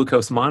continuous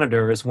glucose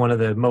monitor is one of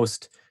the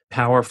most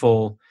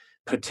powerful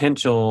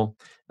potential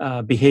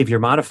behavior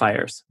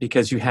modifiers,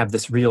 because you have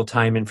this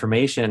real-time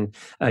information.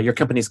 Your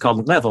company's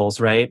called Levels,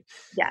 right?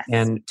 Yes.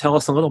 And tell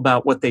us a little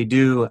about what they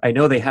do. I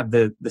know they have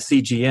the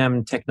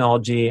CGM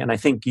technology, and I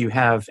think you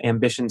have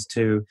ambitions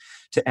to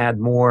add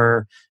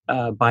more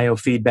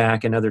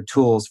biofeedback and other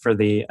tools for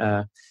the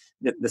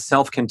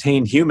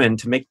self-contained human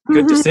to make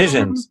good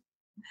decisions.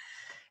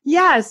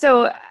 Yeah.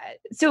 So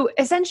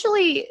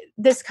essentially,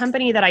 this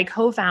company that I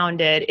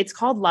co-founded, it's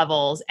called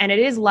Levels, and it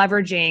is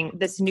leveraging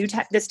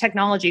this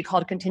technology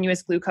called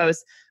continuous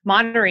glucose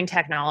monitoring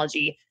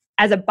technology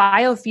as a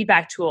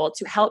biofeedback tool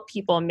to help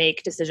people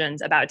make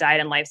decisions about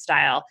diet and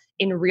lifestyle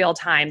in real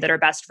time that are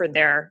best for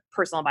their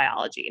personal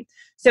biology.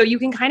 So you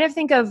can kind of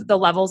think of the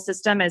Levels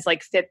system as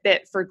like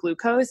Fitbit for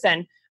glucose.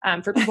 And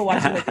for people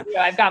watching the video,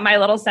 I've got my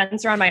little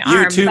sensor on my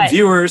arm. YouTube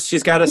viewers,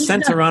 she's got a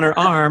sensor on her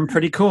arm.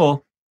 Pretty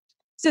cool.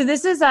 So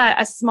this is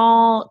a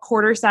small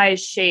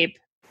quarter-size shape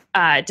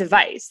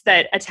device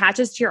that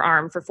attaches to your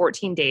arm for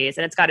 14 days.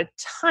 And it's got a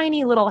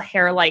tiny little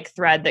hair-like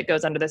thread that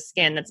goes under the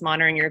skin that's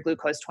monitoring your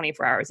glucose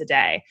 24 hours a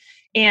day.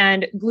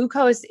 And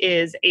glucose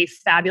is a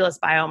fabulous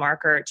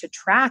biomarker to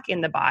track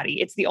in the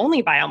body. It's the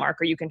only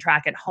biomarker you can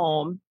track at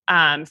home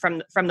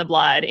from the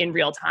blood in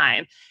real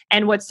time.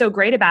 And what's so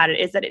great about it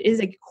is that it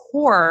is a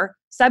core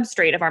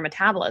substrate of our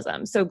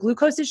metabolism. So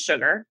glucose is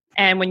sugar.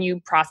 And when you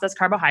process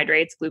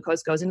carbohydrates,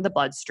 glucose goes into the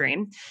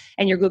bloodstream,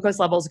 and your glucose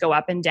levels go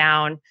up and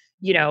down,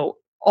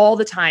 all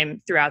the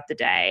time throughout the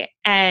day.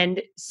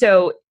 And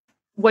so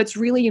what's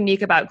really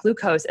unique about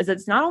glucose is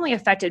it's not only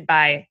affected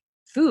by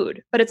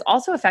food, but it's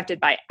also affected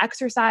by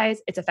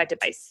exercise. It's affected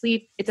by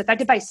sleep. It's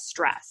affected by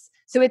stress.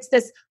 So it's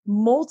this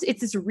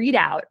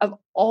readout of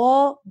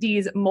all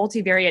these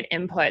multivariate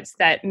inputs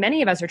that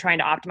many of us are trying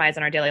to optimize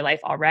in our daily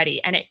life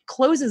already. And it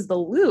closes the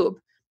loop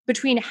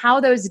between how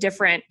those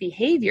different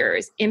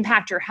behaviors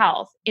impact your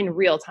health in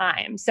real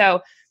time.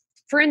 So,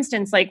 for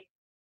instance, like,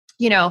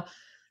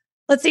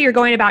 let's say you're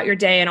going about your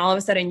day and all of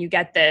a sudden you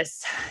get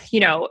this,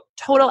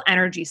 total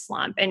energy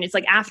slump, and it's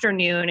like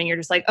afternoon and you're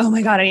just like, oh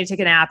my God, I need to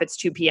take a nap. It's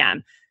 2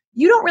 p.m.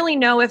 You don't really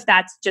know if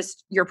that's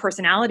just your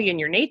personality and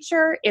your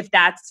nature, if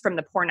that's from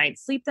the poor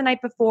night's sleep the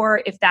night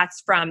before, if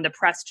that's from the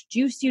pressed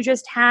juice you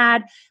just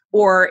had,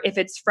 or if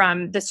it's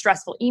from the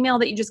stressful email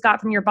that you just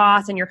got from your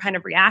boss and you're kind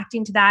of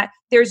reacting to that.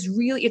 It's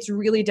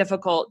really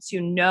difficult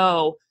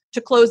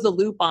to close the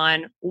loop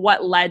on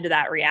what led to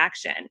that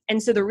reaction.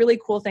 And so the really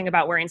cool thing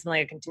about wearing something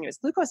like a continuous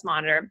glucose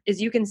monitor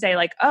is you can say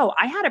like, oh,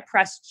 I had a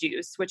pressed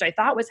juice, which I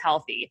thought was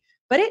healthy,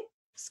 but it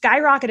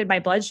skyrocketed my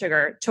blood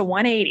sugar to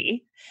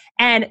 180.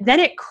 And then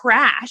it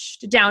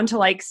crashed down to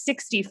like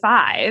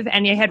 65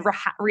 and I had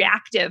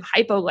reactive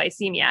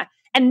hypoglycemia.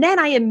 And then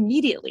I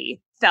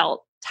immediately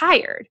felt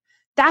tired.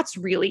 That's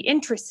really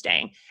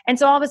interesting. And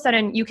so all of a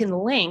sudden you can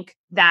link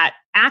that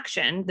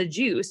action, the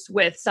juice,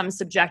 with some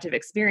subjective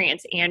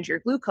experience and your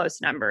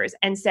glucose numbers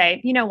and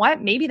say, you know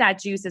what, maybe that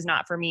juice is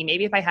not for me.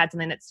 Maybe if I had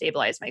something that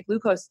stabilized my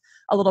glucose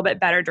a little bit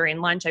better during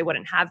lunch, I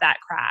wouldn't have that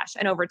crash.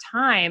 And over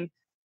time,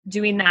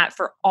 doing that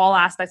for all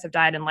aspects of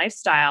diet and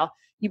lifestyle,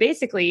 you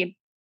basically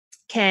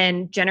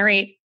can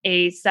generate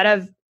a set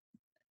of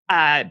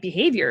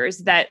behaviors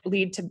that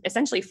lead to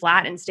essentially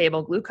flat and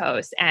stable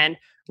glucose and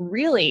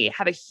really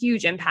have a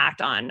huge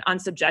impact on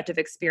subjective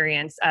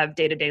experience of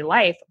day-to-day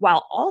life,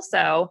 while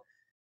also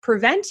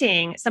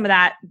preventing some of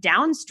that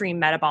downstream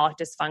metabolic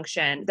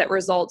dysfunction that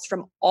results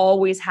from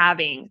always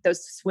having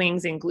those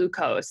swings in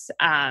glucose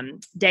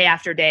day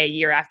after day,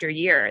 year after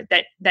year,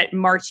 that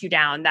march you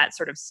down that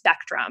sort of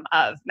spectrum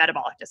of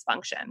metabolic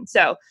dysfunction.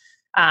 So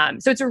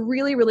it's a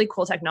really, really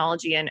cool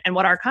technology. And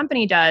what our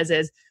company does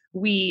is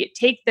we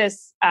take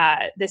this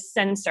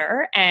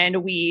sensor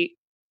and we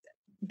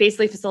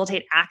basically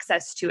facilitate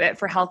access to it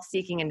for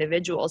health-seeking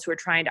individuals who are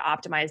trying to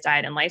optimize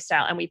diet and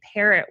lifestyle. And we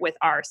pair it with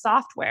our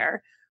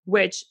software,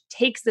 which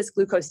takes this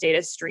glucose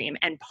data stream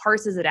and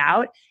parses it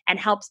out and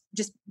helps,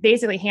 just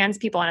basically hands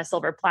people on a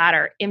silver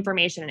platter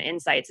information and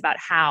insights about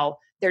how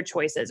their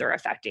choices are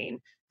affecting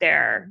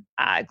their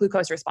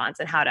glucose response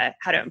and how to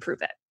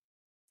improve it.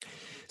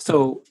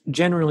 So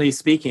generally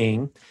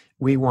speaking,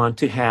 we want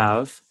to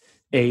have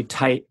a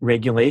tight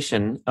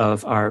regulation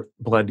of our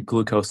blood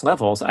glucose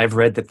levels. I've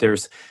read that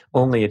there's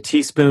only a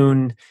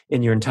teaspoon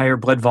in your entire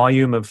blood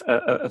volume of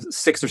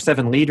 6 or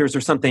 7 liters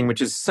or something,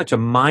 which is such a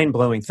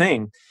mind-blowing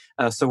thing.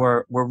 So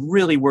we're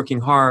really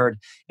working hard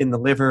in the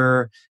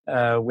liver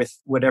with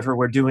whatever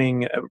we're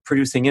doing,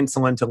 producing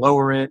insulin to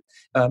lower it,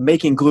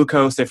 making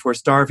glucose if we're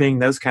starving,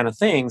 those kind of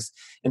things.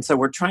 And so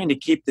we're trying to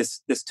keep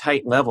this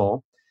tight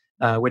level,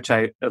 which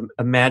I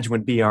imagine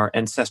would be our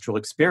ancestral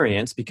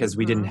experience because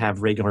we didn't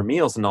have regular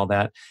meals and all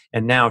that.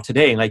 And now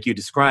today, like you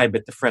described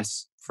at the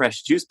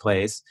fresh juice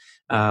place,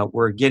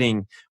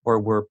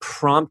 we're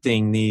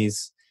prompting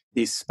these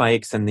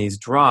spikes and these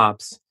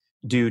drops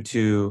due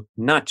to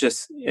not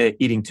just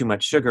eating too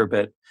much sugar,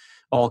 but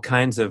all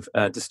kinds of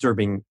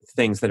disturbing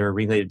things that are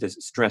related to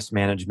stress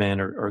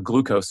management or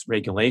glucose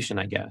regulation,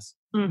 I guess.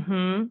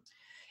 Mm-hmm.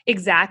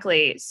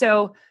 Exactly.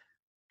 So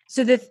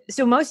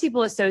most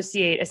people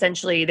associate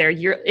essentially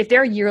if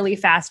their yearly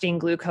fasting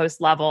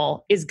glucose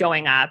level is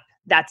going up,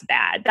 that's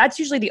bad. That's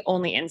usually the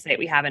only insight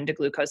we have into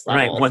glucose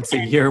levels. Right. Once a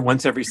year,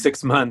 once every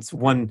 6 months,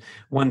 one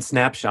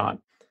snapshot.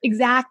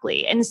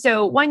 Exactly. And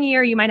so 1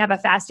 year you might have a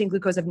fasting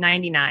glucose of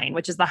 99,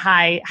 which is the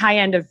high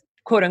end of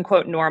quote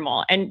unquote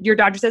normal. And your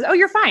doctor says, oh,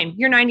 you're fine.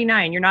 You're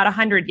 99. You're not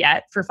 100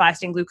 yet for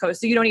fasting glucose.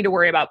 So you don't need to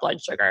worry about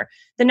blood sugar.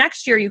 The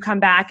next year you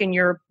come back and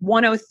you're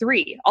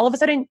 103. All of a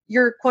sudden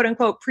you're quote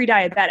unquote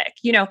pre-diabetic,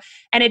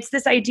 and it's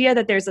this idea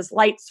that there's this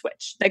light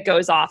switch that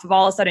goes off of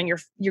all of a sudden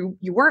you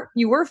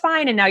were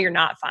fine and now you're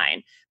not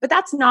fine. But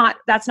that's not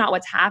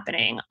what's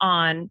happening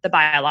on the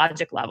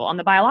biologic level. On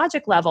the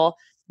biologic level,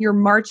 you're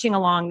marching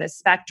along this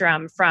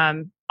spectrum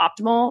from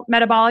optimal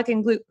metabolic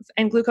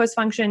and glucose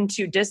function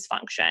to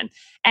dysfunction.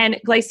 And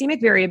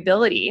glycemic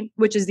variability,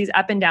 which is these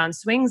up and down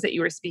swings that you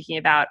were speaking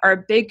about, are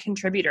a big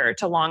contributor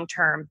to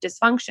long-term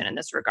dysfunction in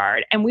this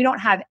regard. And we don't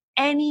have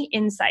any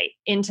insight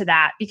into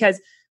that because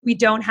we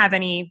don't have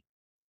any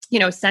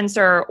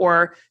sensor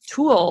or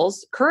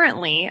tools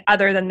currently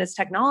other than this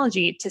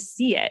technology to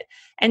see it.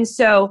 And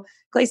so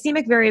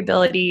glycemic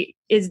variability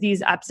is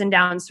these ups and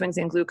down swings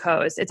in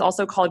glucose. It's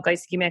also called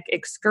glycemic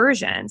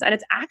excursions. And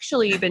it's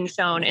actually been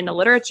shown in the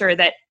literature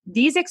that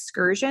these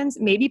excursions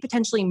may be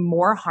potentially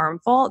more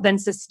harmful than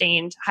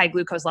sustained high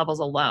glucose levels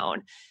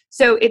alone.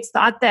 So it's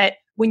thought that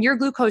when your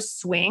glucose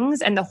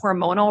swings and the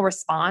hormonal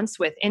response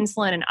with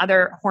insulin and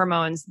other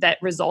hormones that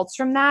results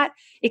from that,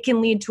 it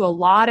can lead to a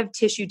lot of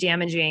tissue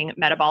damaging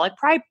metabolic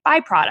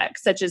byproducts,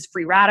 such as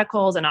free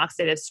radicals and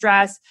oxidative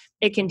stress.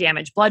 It can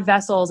damage blood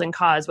vessels and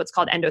cause what's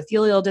called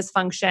endothelial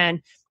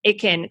dysfunction. It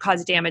can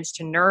cause damage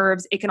to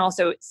nerves. It can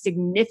also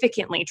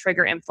significantly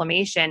trigger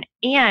inflammation,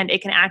 and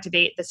it can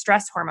activate the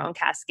stress hormone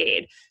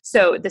cascade.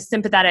 So the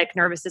sympathetic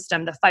nervous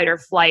system, the fight or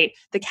flight,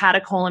 the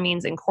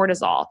catecholamines and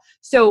cortisol.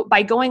 So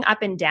by going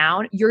up and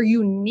down, you're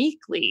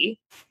uniquely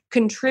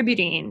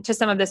contributing to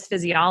some of this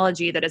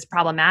physiology that is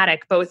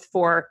problematic, both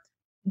for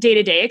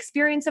day-to-day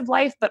experience of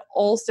life, but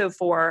also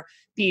for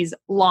these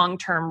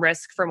long-term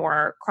risk for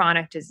more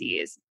chronic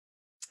disease.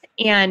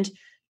 And,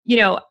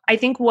 I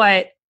think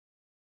what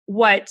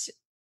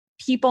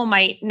people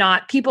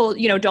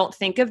don't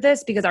think of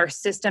this because our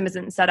system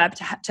isn't set up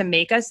to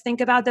make us think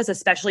about this,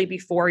 especially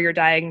before you're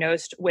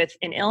diagnosed with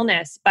an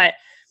illness. But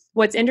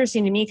what's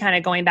interesting to me, kind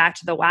of going back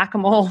to the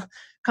whack-a-mole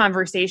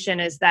conversation,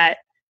 is that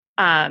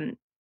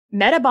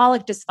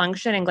metabolic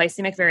dysfunction and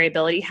glycemic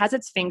variability has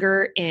its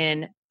finger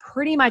in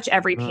pretty much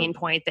every pain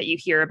point that you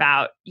hear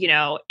about,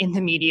 in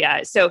the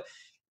media. So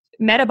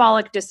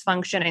metabolic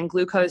dysfunction and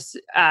glucose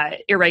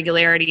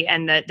irregularity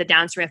and the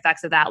downstream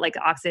effects of that, like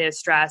oxidative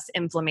stress,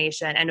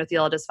 inflammation,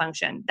 endothelial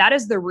dysfunction, that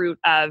is the root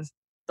of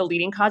the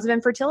leading cause of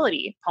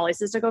infertility,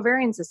 polycystic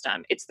ovarian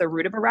system. It's the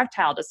root of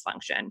erectile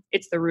dysfunction.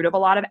 It's the root of a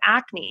lot of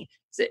acne.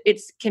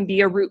 It can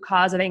be a root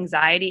cause of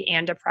anxiety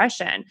and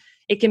depression.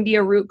 It can be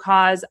a root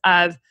cause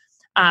of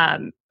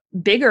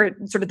bigger,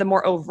 sort of the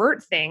more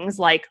overt things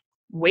like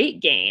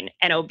weight gain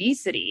and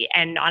obesity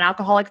and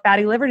non-alcoholic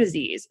fatty liver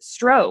disease,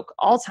 stroke,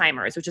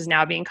 Alzheimer's, which is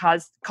now being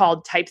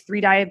called type 3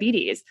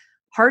 diabetes,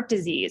 heart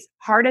disease,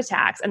 heart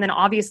attacks, and then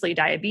obviously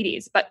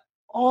diabetes. But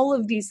all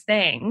of these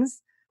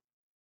things,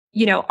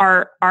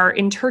 are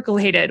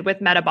intercalated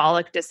with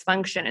metabolic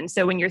dysfunction. And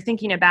so when you're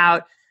thinking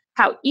about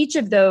how each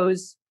of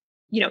those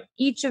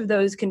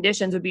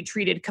conditions would be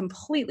treated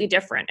completely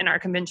different in our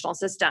conventional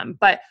system.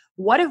 But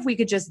what if we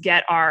could just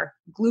get our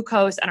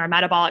glucose and our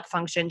metabolic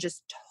function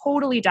just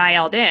totally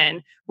dialed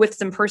in with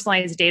some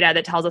personalized data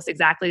that tells us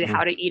exactly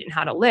how to eat and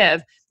how to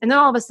live? And then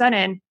all of a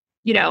sudden,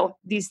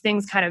 these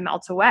things kind of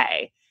melt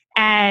away.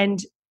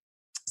 And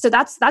so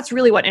that's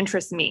really what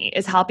interests me,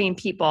 is helping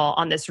people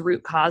on this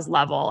root cause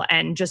level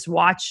and just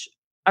watch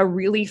a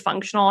really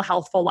functional,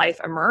 healthful life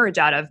emerge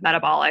out of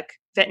metabolic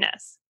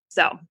fitness.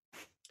 So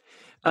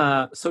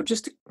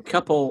just a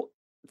couple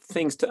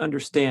things to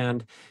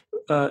understand.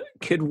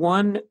 Could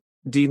one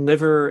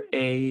deliver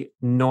a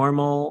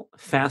normal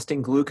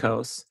fasting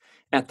glucose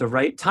at the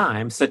right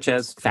time, such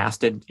as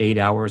fasted 8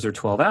 hours or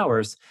 12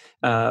 hours,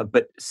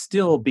 but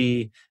still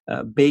be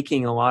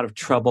baking a lot of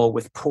trouble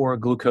with poor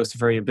glucose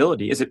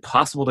variability? Is it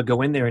possible to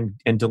go in there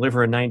and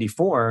deliver a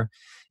 94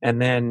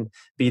 and then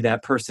be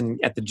that person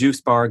at the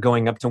juice bar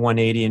going up to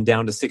 180 and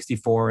down to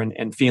 64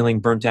 and feeling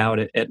burnt out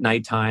at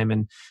nighttime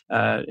and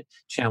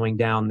chowing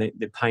down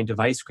the pint of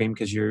ice cream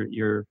because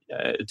you're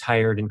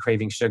tired and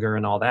craving sugar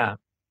and all that?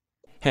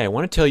 Hey, I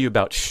want to tell you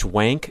about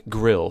Schwank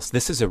Grills.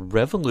 This is a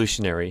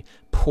revolutionary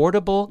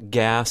portable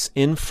gas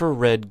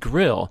infrared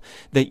grill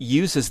that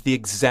uses the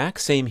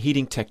exact same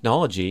heating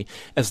technology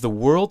as the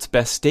world's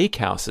best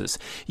steakhouses.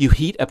 You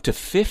heat up to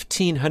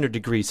 1,500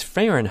 degrees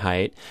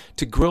Fahrenheit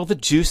to grill the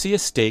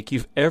juiciest steak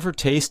you've ever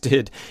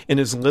tasted in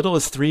as little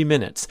as 3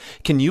 minutes.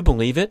 Can you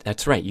believe it?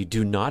 That's right. You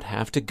do not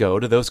have to go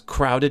to those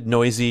crowded,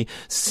 noisy,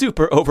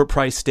 super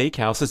overpriced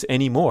steakhouses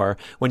anymore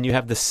when you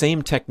have the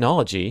same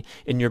technology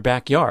in your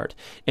backyard.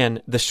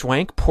 And the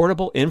Schwank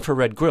portable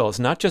infrared grill is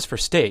not just for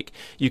steak.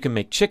 You can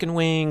make chicken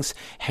wings,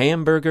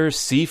 hamburgers,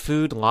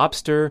 seafood,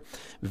 lobster,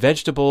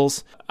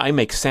 vegetables. I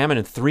make salmon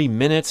in 3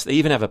 minutes. They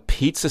even have a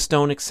pizza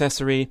stone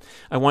accessory.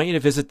 I want you to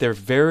visit their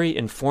very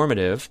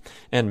informative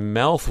and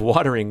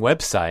mouth-watering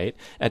website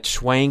at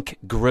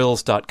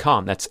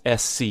schwankgrills.com. That's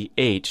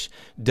SCHWANK.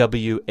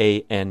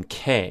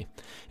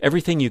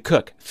 Everything you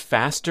cook,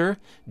 faster,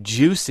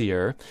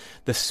 juicier.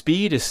 The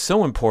speed is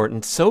so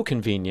important, so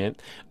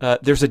convenient.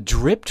 There's a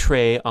drip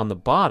tray on the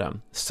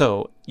bottom,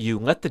 so you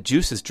let the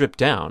juices drip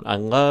down. I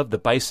love the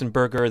bison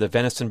burger, the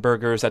venison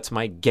burgers. That's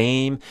my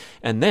game.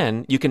 And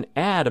then you can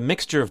add a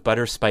mixture of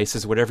butter,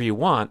 spices, whatever you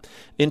want,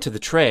 into the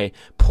tray.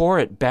 Pour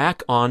it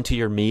back onto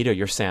your meat or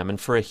your salmon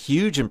for a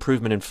huge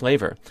improvement in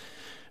flavor.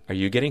 Are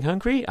you getting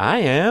hungry? I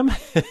am.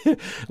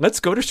 Let's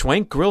go to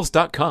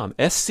schwankgrills.com,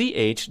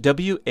 SCHWANK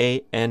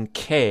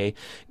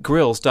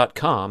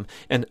grills.com,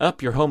 and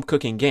up your home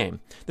cooking game.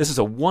 This is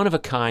a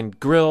one-of-a-kind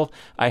grill.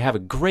 I have a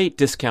great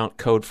discount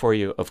code for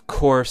you, of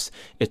course.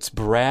 It's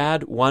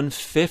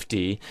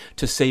BRAD150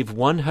 to save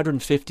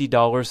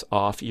 $150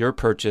 off your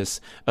purchase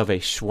of a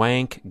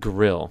Schwank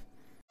grill.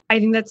 I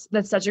think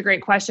that's such a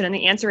great question. And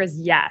the answer is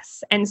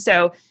yes. And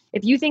so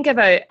if you think of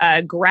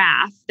a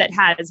graph that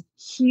has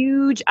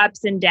huge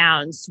ups and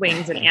downs,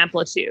 swings and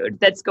amplitude,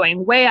 that's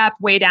going way up,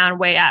 way down,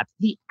 way up,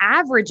 the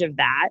average of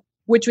that,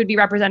 which would be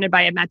represented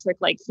by a metric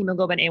like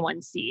hemoglobin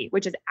A1C,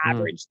 which is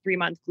average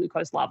 3-month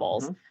glucose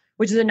levels,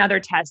 which is another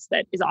test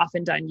that is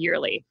often done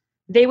yearly.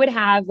 They would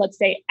have, let's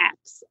say,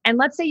 X. And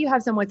let's say you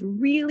have someone with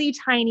really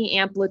tiny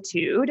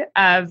amplitude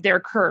of their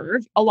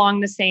curve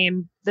along the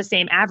same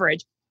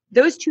average.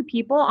 Those two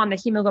people on the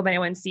hemoglobin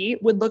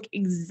A1C would look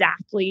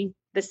exactly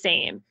the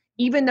same,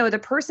 even though the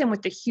person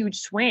with the huge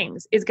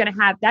swings is going to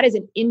have, that is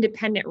an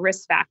independent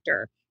risk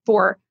factor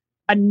for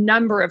a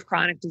number of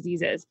chronic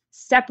diseases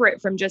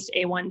separate from just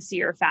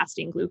A1C or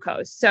fasting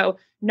glucose. So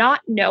not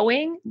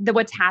knowing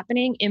what's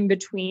happening in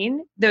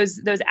between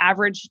those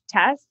average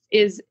tests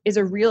is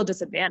a real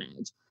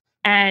disadvantage.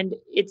 And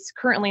it's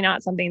currently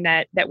not something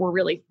that we're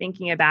really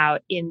thinking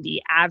about in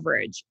the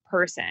average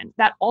person.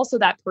 That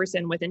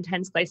person with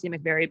intense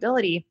glycemic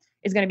variability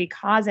is going to be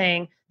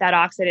causing that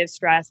oxidative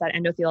stress, that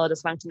endothelial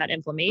dysfunction, that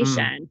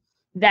inflammation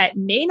that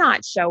may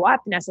not show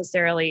up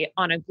necessarily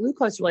on a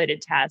glucose-related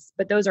test,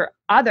 but those are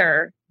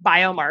other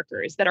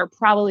biomarkers that are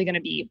probably going to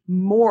be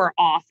more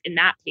off in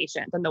that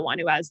patient than the one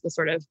who has the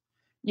sort of,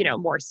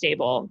 more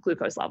stable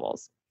glucose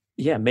levels.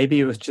 Yeah, maybe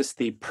it was just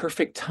the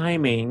perfect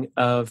timing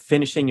of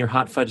finishing your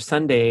hot fudge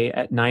sundae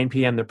at 9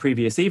 p.m. the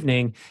previous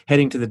evening,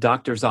 heading to the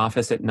doctor's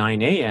office at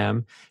 9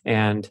 a.m.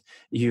 and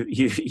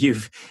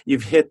you've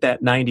hit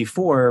that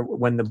 94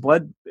 when the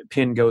blood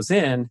pin goes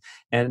in,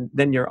 and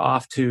then you're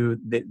off to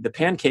the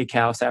pancake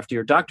house after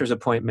your doctor's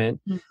appointment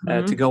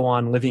to go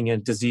on living a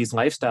diseased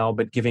lifestyle,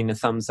 but giving a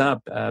thumbs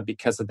up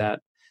because of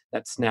that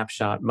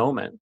snapshot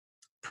moment.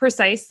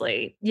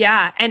 Precisely.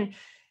 Yeah. And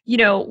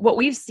what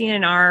we've seen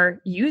in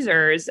our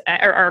users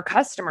or our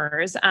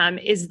customers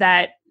is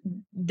that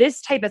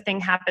this type of thing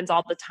happens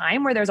all the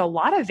time, where there's a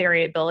lot of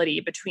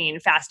variability between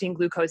fasting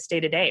glucose day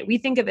to day. We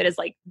think of it as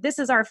like, this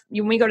is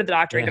when we go to the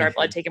doctor and get our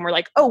blood taken, we're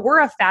like, oh, we're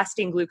a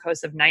fasting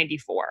glucose of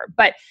 94.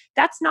 But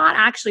that's not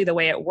actually the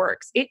way it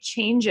works. It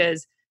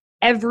changes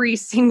every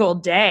single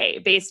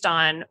day based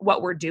on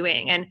what we're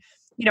doing. And,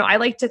 I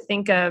like to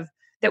think of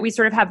that we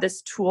sort of have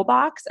this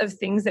toolbox of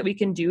things that we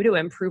can do to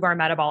improve our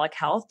metabolic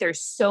health.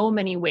 There's so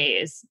many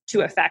ways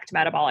to affect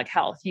metabolic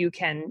health. We've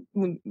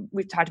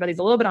talked about these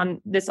a little bit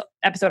on this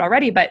episode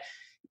already, but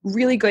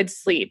really good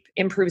sleep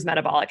improves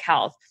metabolic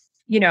health.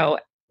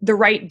 The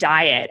right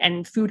diet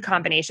and food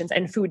combinations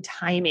and food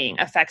timing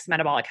affects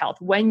metabolic health.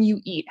 When you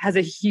eat has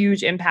a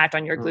huge impact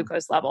on your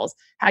glucose levels,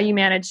 how you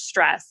manage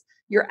stress,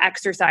 your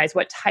exercise,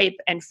 what type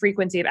and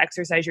frequency of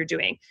exercise you're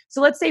doing.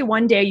 So let's say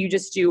one day you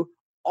just do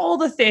all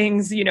the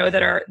things,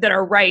 that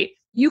are right.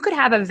 You could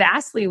have a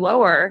vastly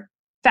lower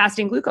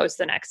fasting glucose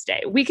the next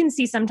day. We can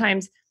see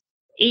sometimes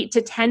 8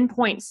 to 10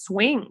 point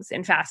swings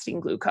in fasting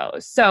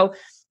glucose. So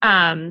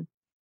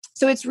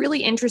it's really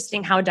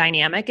interesting how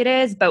dynamic it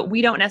is, but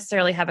we don't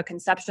necessarily have a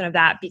conception of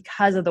that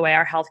because of the way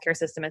our healthcare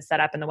system is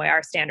set up and the way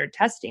our standard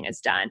testing is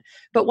done.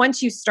 But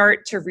once you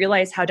start to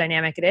realize how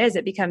dynamic it is,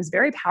 it becomes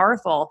very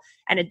powerful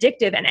and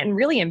addictive and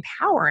really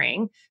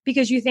empowering,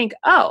 because you think,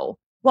 oh,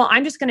 well,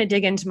 I'm just going to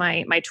dig into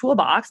my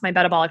toolbox, my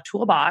metabolic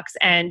toolbox,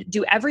 and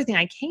do everything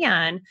I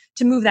can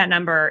to move that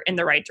number in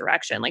the right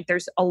direction. Like,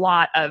 there's a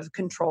lot of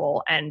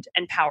control and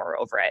power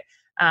over it.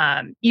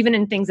 Even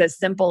in things as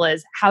simple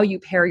as how you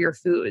pair your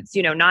foods,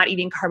 not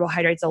eating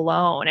carbohydrates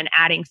alone and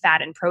adding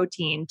fat and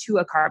protein to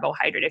a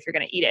carbohydrate if you're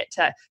going to eat it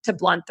to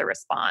blunt the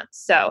response.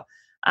 So,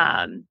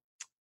 and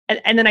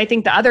then I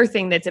think the other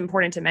thing that's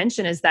important to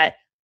mention is that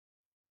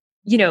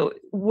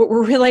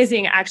we're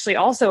realizing actually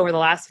also over the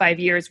last 5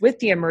 years with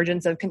the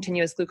emergence of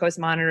continuous glucose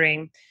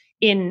monitoring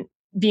in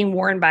being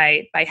worn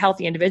by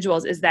healthy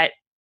individuals is that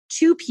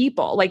two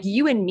people like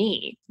you and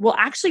me will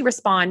actually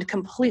respond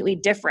completely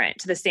different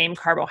to the same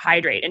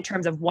carbohydrate in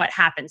terms of what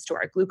happens to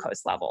our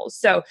glucose levels.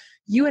 So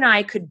you and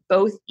I could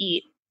both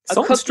eat a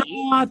cookie.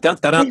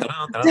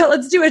 So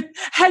let's do it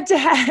head to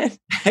head.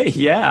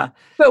 Yeah.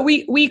 But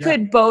we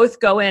could both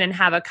go in and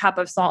have a cup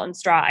of salt and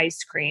straw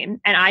ice cream,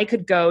 and I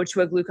could go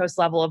to a glucose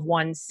level of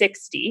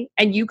 160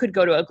 and you could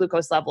go to a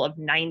glucose level of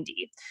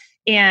 90.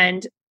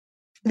 And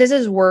this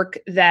is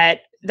the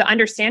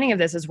understanding of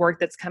this is work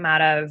that's come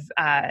out of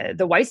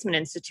the Weizmann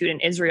Institute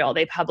in Israel.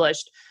 They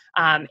published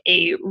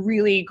a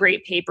really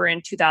great paper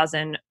in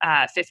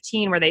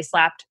 2015 where they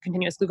slapped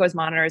continuous glucose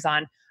monitors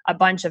on a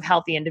bunch of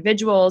healthy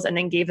individuals and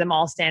then gave them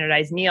all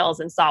standardized meals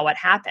and saw what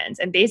happens.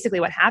 And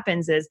basically what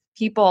happens is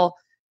people,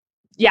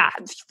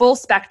 full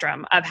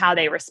spectrum of how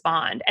they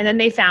respond. And then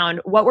they found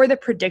what were the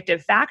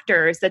predictive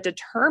factors that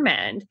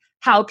determined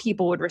how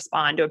people would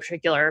respond to a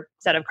particular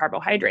set of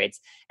carbohydrates.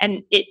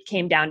 And it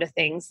came down to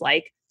things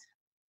like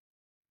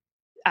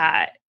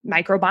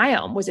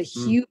microbiome was a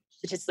huge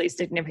statistically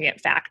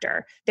significant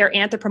factor. Their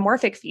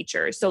anthropomorphic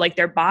features, so like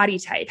their body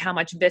type, how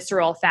much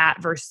visceral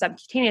fat versus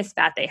subcutaneous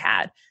fat they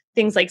had,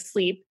 things like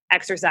sleep,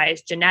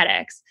 exercise,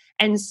 genetics.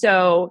 And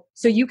so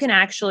you can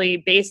actually,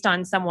 based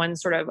on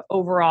someone's sort of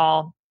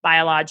overall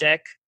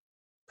biologic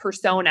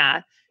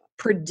persona,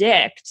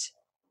 predict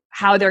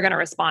how they're going to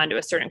respond to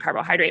a certain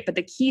carbohydrate. But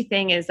the key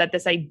thing is that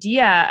this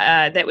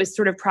idea that was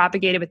sort of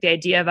propagated with the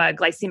idea of a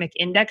glycemic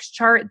index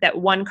chart,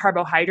 that one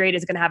carbohydrate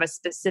is going to have a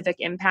specific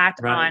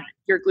impact on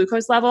your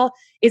glucose level,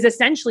 is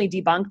essentially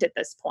debunked at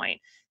this point.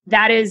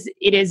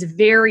 It is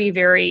very,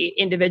 very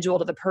individual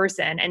to the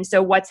person. And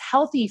so what's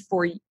healthy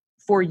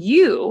for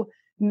you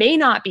may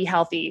not be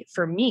healthy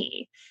for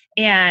me.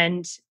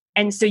 And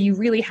so you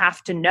really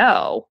have to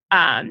know,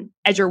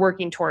 as you're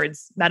working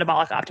towards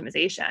metabolic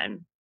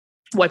optimization,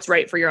 what's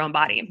right for your own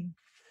body.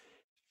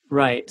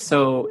 Right.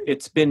 So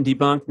it's been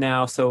debunked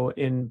now. So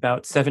in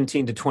about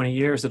 17 to 20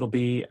 years, it'll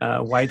be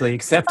widely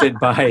accepted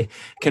by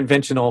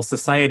conventional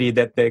society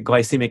that the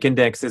glycemic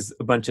index is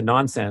a bunch of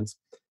nonsense.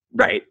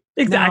 Right.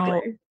 Now,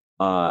 Exactly.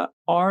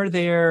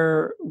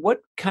 what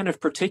kind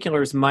of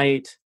particulars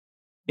might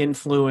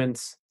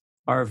influence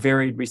our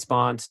varied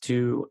response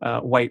to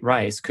white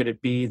rice? Could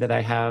it be that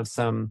I have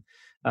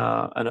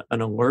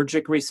an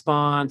allergic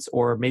response,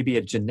 or maybe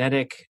a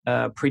genetic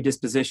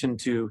predisposition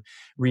to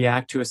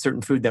react to a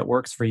certain food that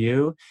works for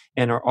you?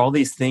 And are all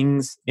these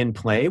things in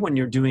play when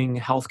you're doing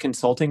health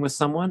consulting with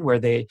someone, where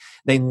they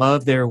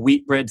love their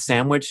wheat bread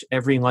sandwich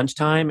every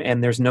lunchtime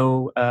and there's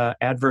no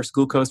adverse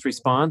glucose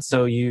response,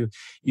 so you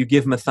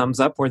give them a thumbs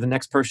up, where the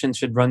next person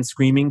should run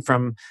screaming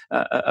from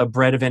a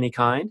bread of any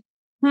kind?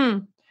 Hmm.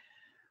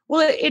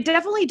 Well, it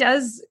definitely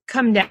does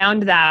come down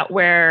to that,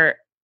 where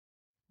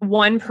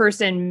one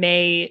person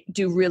may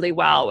do really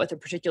well with a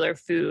particular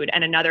food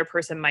and another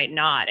person might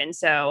not. And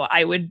so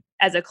I would,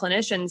 as a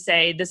clinician,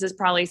 say this is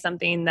probably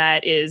something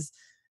that is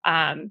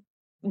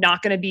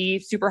not going to be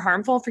super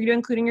harmful for you to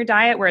include in your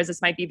diet, whereas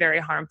this might be very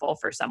harmful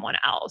for someone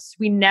else.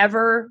 We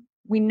never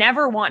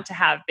want to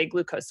have big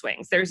glucose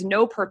swings. There's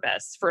no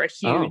purpose for a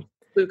huge Oh.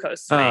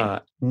 glucose swing.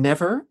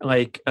 Never.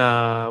 Like,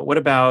 what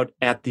about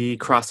at the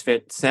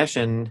CrossFit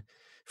session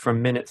from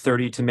minute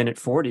 30 to minute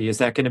 40? Is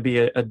that going to be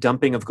a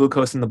dumping of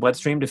glucose in the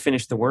bloodstream to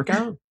finish the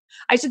workout?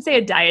 I should say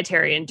a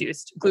dietary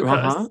induced glucose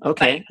Uh-huh. spike.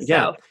 Okay.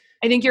 Yeah. So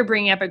I think you're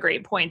bringing up a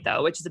great point,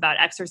 though, which is about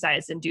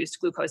exercise induced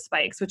glucose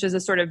spikes, which is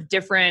a sort of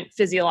different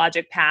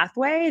physiologic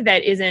pathway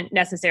that isn't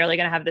necessarily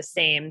going to have the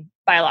same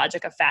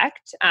biologic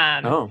effect.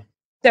 Oh,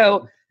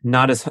 So,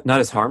 not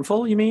as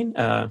harmful, you mean?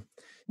 Yeah.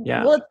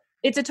 well,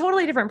 it's a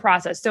totally different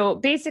process. So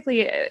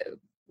basically,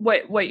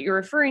 what you're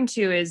referring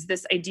to is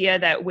this idea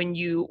that when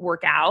you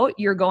work out,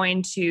 you're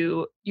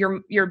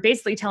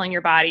basically telling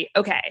your body,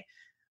 okay,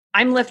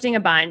 I'm lifting a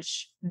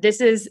bunch.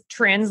 This is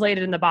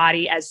translated in the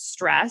body as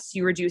stress.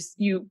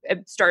 You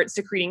start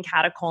secreting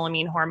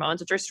catecholamine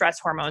hormones, which are stress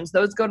hormones.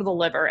 Those go to the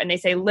liver and they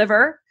say,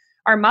 liver,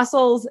 our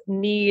muscles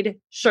need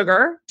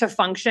sugar to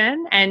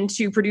function and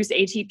to produce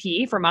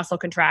ATP for muscle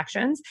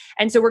contractions.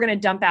 And so we're going to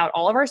dump out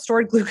all of our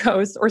stored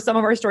glucose, or some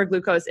of our stored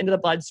glucose, into the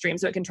bloodstream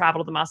so it can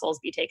travel to the muscles,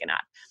 be taken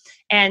up.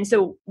 And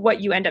so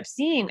what you end up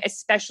seeing,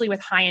 especially with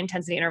high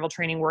intensity interval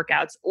training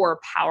workouts or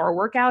power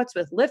workouts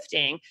with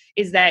lifting,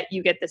 is that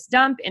you get this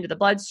dump into the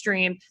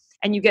bloodstream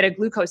and you get a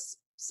glucose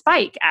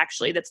spike,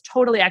 actually, that's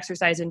totally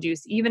exercise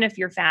induced, even if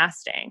you're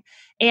fasting.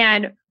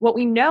 And what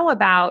we know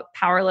about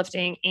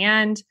powerlifting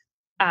and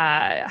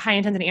high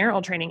intensity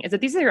interval training is that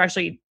these are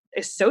actually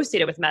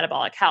associated with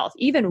metabolic health.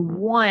 Even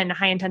one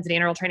high intensity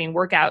interval training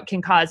workout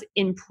can cause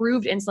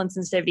improved insulin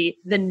sensitivity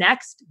the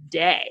next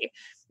day,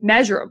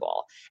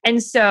 measurable.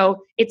 And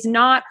so it's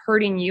not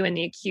hurting you in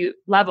the acute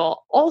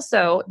level.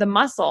 Also, the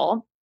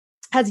muscle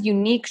has a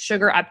unique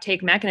sugar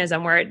uptake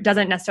mechanism where it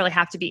doesn't necessarily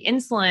have to be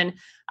insulin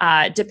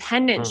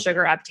dependent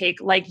sugar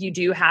uptake like you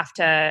do have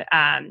to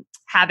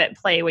have it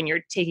play when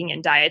you're taking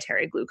in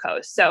dietary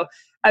glucose. So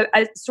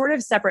a sort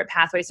of separate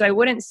pathway. So I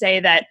wouldn't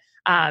say that,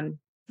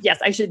 yes,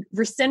 I should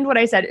rescind what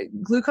I said.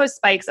 Glucose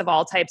spikes of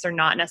all types are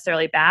not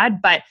necessarily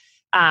bad, but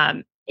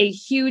a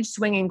huge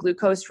swing in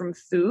glucose from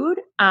food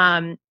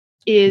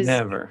is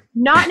Never.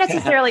 not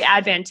necessarily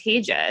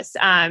advantageous.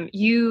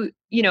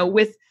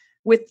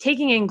 With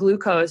taking in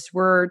glucose,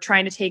 we're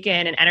trying to take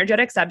in an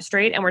energetic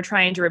substrate and we're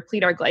trying to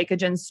replete our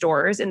glycogen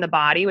stores in the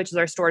body, which is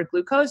our stored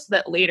glucose, so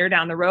that later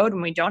down the road,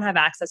 when we don't have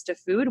access to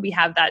food, we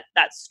have that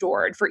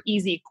stored for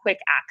easy, quick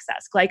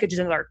access. Glycogen is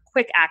our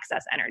quick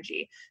access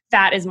energy.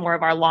 Fat is more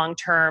of our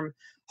long-term,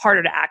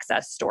 harder to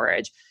access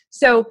storage.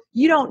 So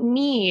you don't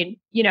need,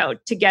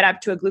 to get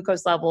up to a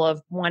glucose level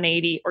of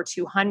 180 or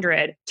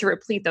 200 to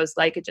replete those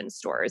glycogen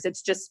stores.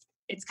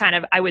 It's kind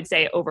of, I would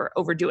say,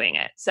 overdoing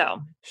it.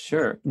 So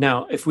Sure.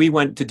 Now, if we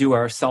went to do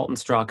our salt and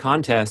straw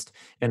contest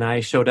and I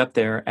showed up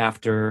there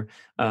after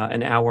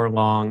an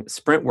hour-long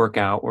sprint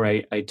workout where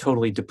I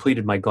totally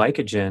depleted my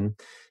glycogen,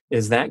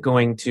 is that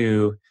going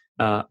to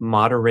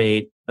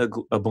moderate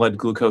a blood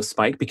glucose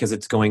spike because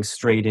it's going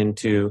straight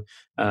into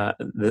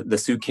the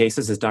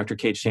suitcases, as Dr.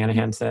 Kate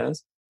Shanahan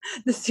says?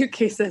 the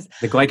suitcases.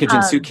 The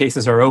glycogen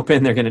suitcases are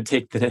open. They're going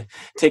to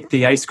take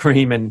the ice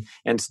cream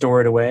and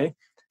store it away.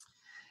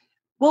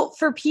 Well,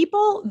 for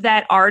people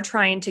that are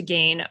trying to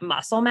gain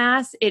muscle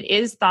mass, it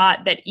is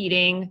thought that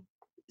eating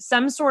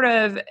some sort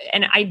of,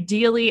 and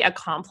ideally a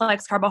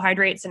complex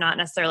carbohydrate, so not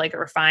necessarily like a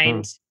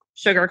refined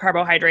sugar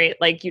carbohydrate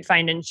like you'd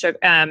find in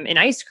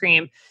ice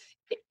cream,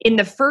 in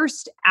the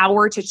first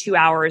hour to 2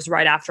 hours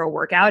right after a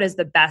workout is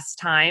the best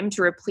time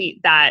to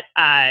replete that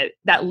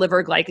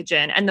liver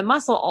glycogen. And the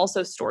muscle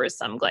also stores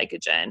some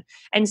glycogen.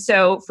 And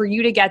so for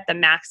you to get the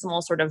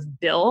maximal sort of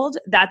build,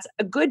 that's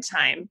a good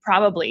time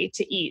probably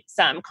to eat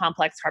some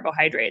complex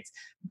carbohydrates.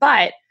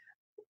 But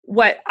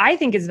what I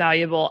think is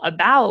valuable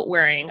about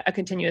wearing a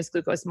continuous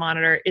glucose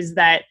monitor is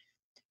that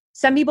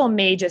some people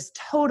may just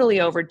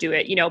totally overdo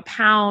it,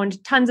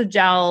 pound tons of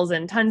gels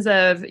and tons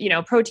of,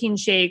 protein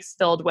shakes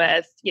filled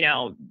with,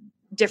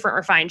 different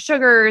refined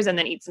sugars and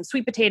then eat some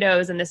sweet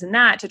potatoes and this and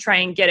that to try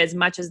and get as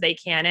much as they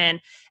can in.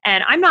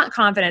 And I'm not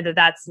confident that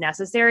that's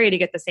necessary to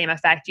get the same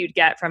effect you'd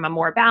get from a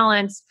more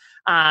balanced,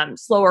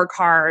 slower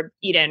carb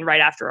eat-in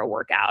right after a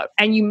workout.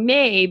 And you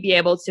may be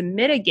able to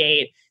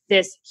mitigate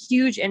this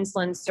huge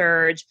insulin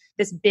surge,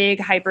 this big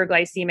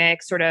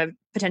hyperglycemic sort of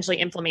potentially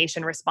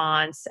inflammation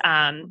response.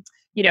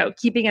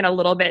 Keeping it a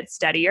little bit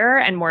steadier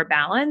and more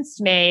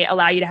balanced may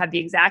allow you to have the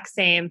exact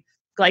same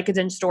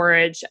glycogen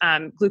storage,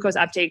 glucose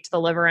uptake to the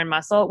liver and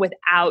muscle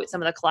without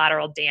some of the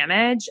collateral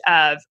damage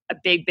of a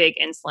big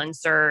insulin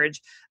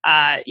surge,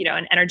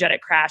 an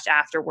energetic crash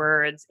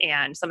afterwards,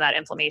 and some of that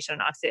inflammation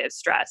and oxidative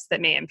stress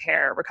that may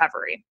impair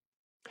recovery.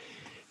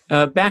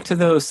 Back to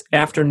those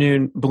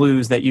afternoon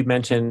blues that you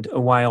mentioned a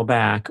while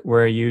back,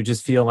 where you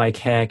just feel like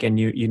heck and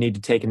you need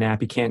to take a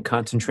nap, you can't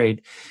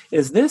concentrate.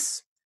 Is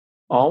this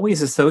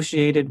always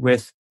associated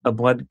with a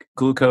blood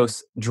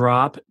glucose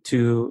drop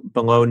to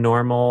below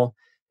normal,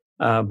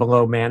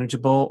 below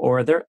manageable, or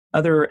are there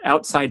other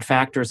outside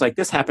factors? Like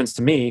this happens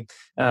to me,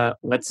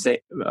 let's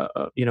say,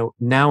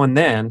 now and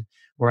then,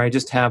 where I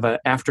just have an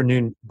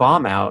afternoon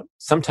bomb out.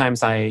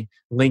 Sometimes I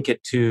link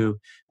it to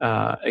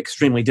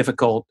extremely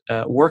difficult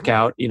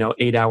workout,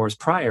 8 hours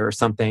prior or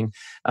something,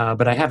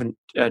 but I haven't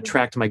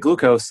tracked my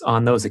glucose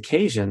on those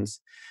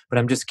occasions. But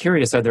I'm just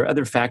curious, are there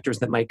other factors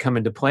that might come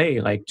into play,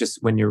 like just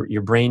when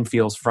your brain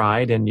feels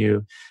fried and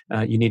you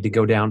need to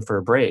go down for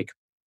a break?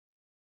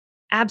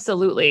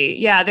 Absolutely.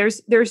 Yeah,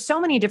 there's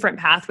so many different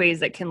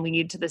pathways that can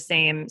lead to the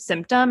same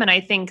symptom. And I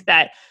think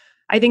that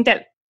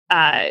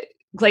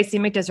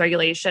glycemic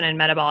dysregulation and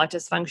metabolic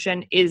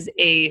dysfunction is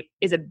a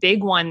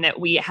big one that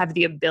we have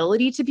the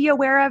ability to be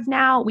aware of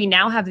now. We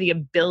now have the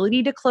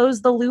ability to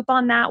close the loop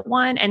on that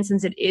one. And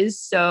since it is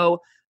so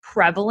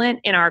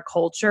prevalent in our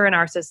culture and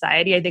our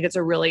society, I think it's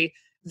a really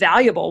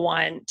valuable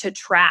one to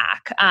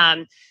track.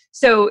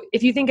 So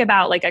if you think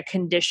about like a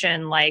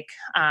condition like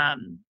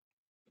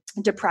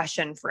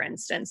depression, for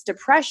instance,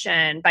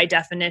 depression by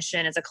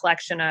definition is a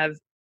collection of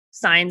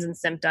signs and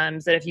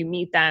symptoms that if you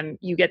meet them,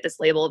 you get this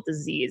label of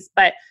disease.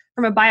 But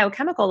from a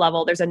biochemical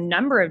level, there's a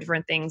number of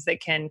different things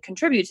that can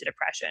contribute to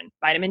depression: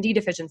 vitamin D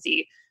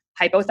deficiency,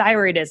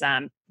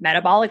 hypothyroidism,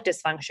 metabolic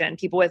dysfunction.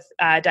 People with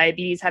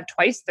diabetes have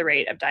twice the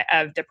rate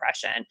of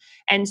depression.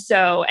 And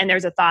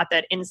there's a thought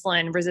that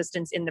insulin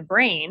resistance in the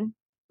brain,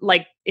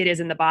 like it is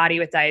in the body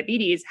with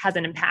diabetes, has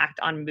an impact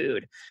on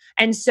mood.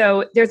 And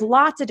so there's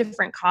lots of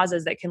different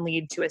causes that can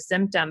lead to a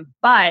symptom,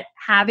 but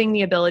having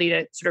the ability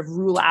to sort of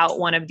rule out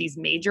one of these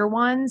major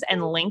ones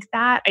and link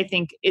that, I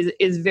think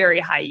is very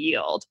high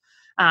yield.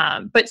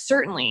 But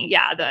certainly,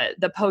 yeah,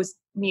 the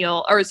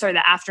post-meal,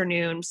 the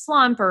afternoon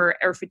slump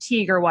or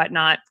fatigue or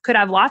whatnot could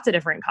have lots of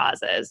different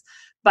causes.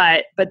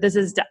 But this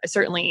is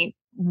certainly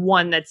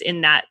one that's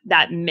in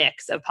that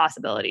mix of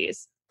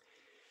possibilities.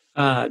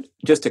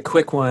 Just a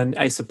quick one.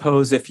 I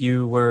suppose if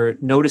you were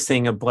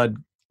noticing a blood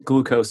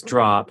glucose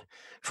drop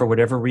for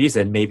whatever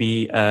reason,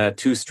 maybe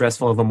too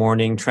stressful of a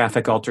morning,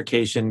 traffic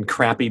altercation,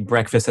 crappy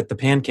breakfast at the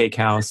pancake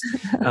house,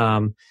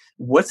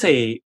 what's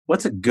a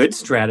good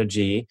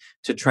strategy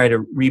to try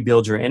to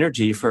rebuild your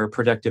energy for a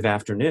productive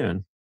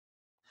afternoon?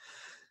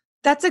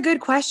 That's a good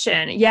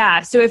question.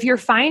 Yeah. So if you're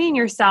finding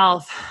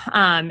yourself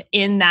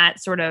in that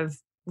sort of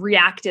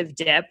reactive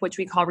dip, which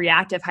we call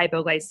reactive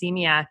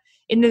hypoglycemia,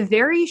 in the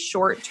very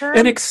short term.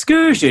 An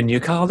excursion, you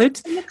called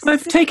it.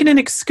 I've taken an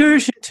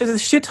excursion to the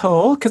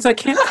shithole because I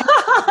can't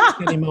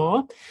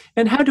anymore.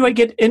 And how do I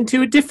get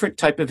into a different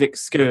type of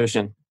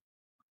excursion?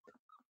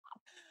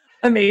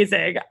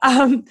 Amazing.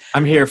 I'm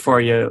here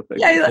for you,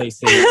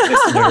 Lacey,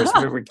 listeners.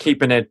 We're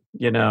keeping it,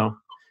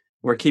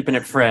 we're keeping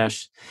it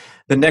fresh.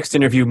 The next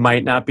interview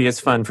might not be as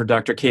fun for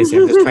Dr. Casey.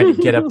 I'm just trying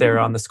to get up there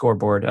on the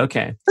scoreboard.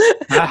 Okay.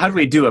 How do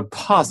we do a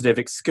positive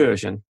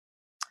excursion?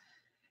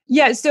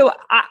 Yeah. So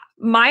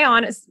my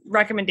honest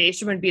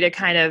recommendation would be to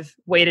kind of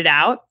wait it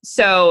out.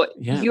 So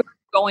you're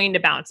going to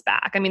bounce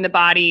back. I mean, the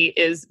body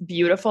is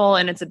beautiful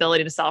in its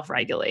ability to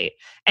self-regulate.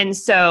 And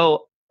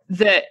so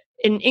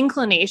an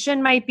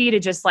inclination might be to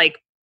just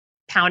like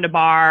pound a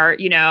bar,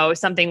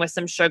 something with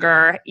some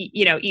sugar,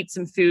 eat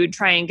some food,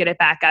 try and get it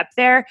back up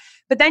there.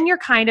 But then you're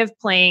kind of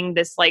playing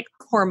this like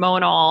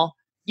hormonal,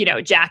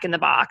 jack in the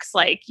box,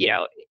 like,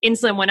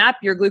 insulin went up,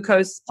 your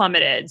glucose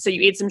plummeted. So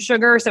you ate some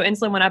sugar, so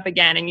insulin went up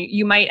again, and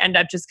you might end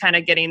up just kind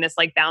of getting this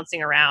like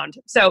bouncing around.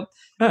 So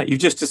you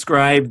just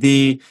described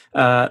the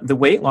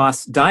weight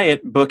loss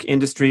diet book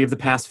industry of the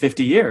past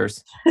 50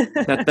 years.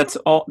 That's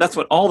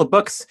what all the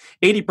books,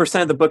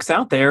 80% of the books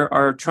out there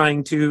are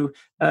trying to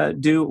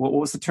do. What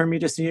was the term you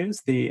just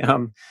used? The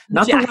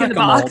not Jack the in the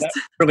box.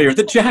 Earlier,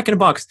 the Jack in a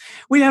Box.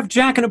 We have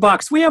Jack in a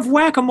Box. We have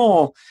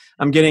Whack-a-Mole.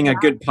 I'm getting a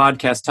good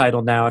podcast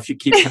title now. If you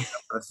keep coming up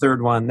with a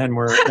third one, then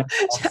we're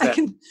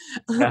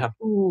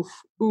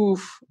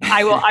oof.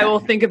 I will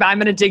think about. I'm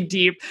going to dig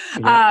deep.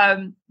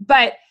 Yeah.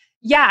 But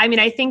yeah, I mean,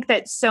 I think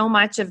that so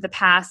much of the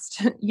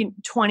past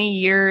 20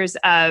 years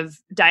of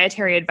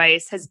dietary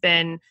advice has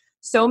been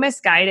so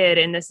misguided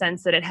in the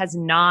sense that it has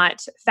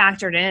not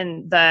factored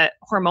in the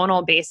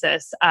hormonal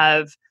basis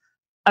of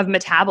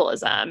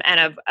metabolism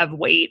and of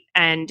weight.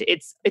 And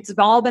it's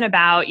all been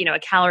about, a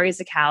calorie is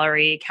a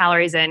calorie,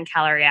 calories in,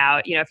 calorie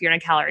out. If you're in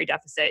a calorie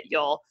deficit,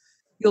 you'll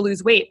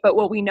lose weight. But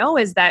what we know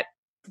is that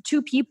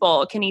two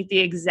people can eat the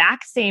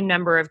exact same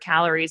number of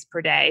calories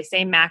per day,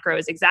 same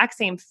macros, exact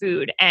same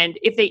food. And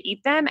if they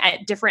eat them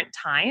at different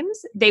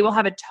times, they will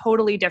have a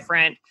totally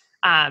different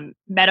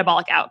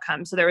metabolic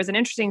outcome. So there was an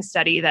interesting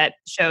study that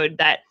showed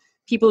that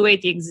people who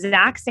ate the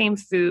exact same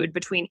food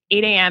between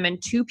 8 a.m.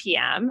 and 2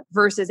 p.m.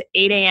 versus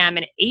 8 a.m.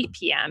 and 8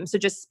 p.m., so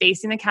just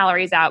spacing the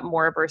calories out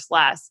more versus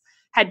less,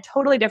 had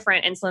totally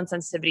different insulin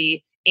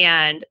sensitivity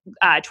and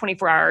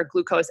 24-hour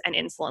glucose and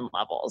insulin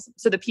levels.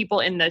 So the people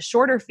in the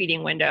shorter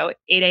feeding window,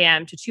 8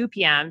 a.m. to 2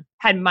 p.m.,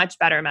 had much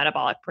better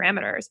metabolic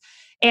parameters.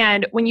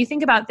 And when you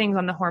think about things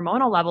on the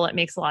hormonal level, it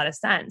makes a lot of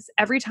sense.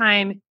 Every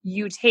time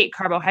you take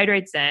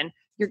carbohydrates in,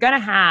 you're going to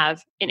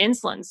have an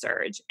insulin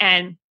surge.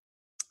 And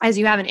as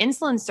you have an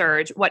insulin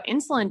surge, what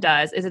insulin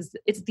does is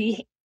it's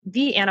the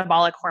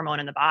anabolic hormone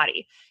in the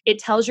body. It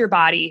tells your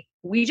body,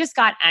 we just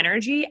got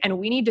energy and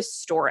we need to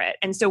store it.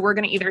 And so we're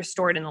going to either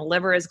store it in the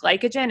liver as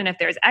glycogen. And if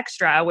there's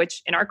extra,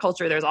 which in our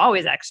culture, there's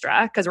always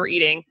extra because we're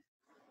eating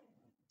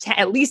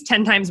at least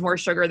 10 times more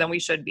sugar than we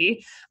should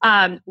be,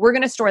 we're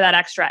going to store that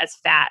extra as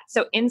fat.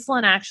 So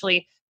insulin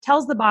actually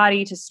tells the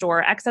body to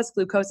store excess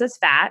glucose as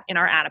fat in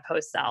our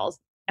adipose cells.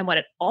 And what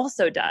it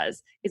also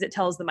does is it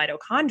tells the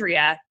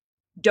mitochondria,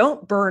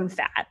 don't burn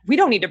fat. We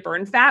don't need to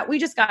burn fat. We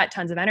just got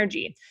tons of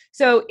energy.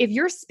 So if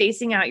you're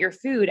spacing out your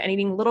food and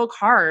eating little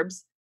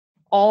carbs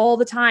all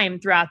the time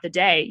throughout the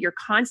day, you're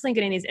constantly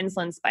getting these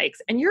insulin spikes.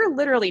 And you're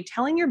literally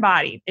telling your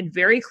body in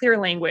very clear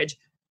language,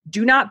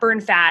 do not burn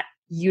fat.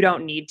 You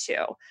don't need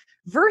to.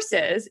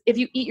 Versus if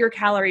you eat your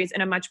calories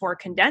in a much more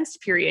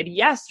condensed period,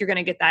 yes, you're going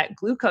to get that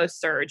glucose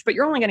surge, but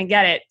you're only going to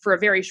get it for a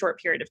very short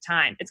period of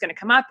time. It's going to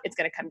come up, it's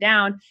going to come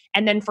down.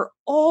 And then for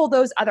all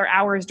those other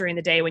hours during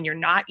the day when you're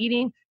not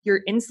eating,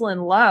 your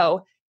insulin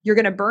low, you're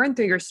going to burn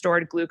through your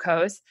stored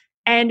glucose.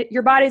 And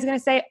your body's going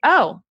to say,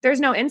 oh, there's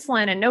no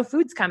insulin and no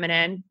food's coming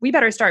in. We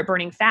better start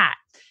burning fat.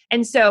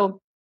 And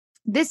so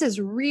this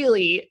is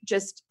really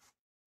just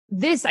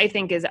this, I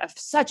think, is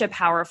such a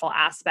powerful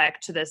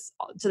aspect to this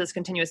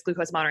continuous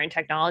glucose monitoring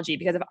technology,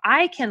 because if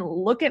I can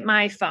look at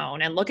my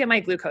phone and look at my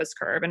glucose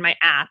curve and my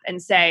app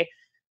and say,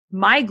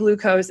 my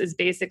glucose has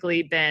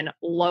basically been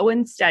low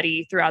and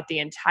steady throughout the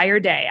entire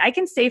day, I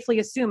can safely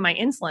assume my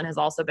insulin has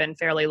also been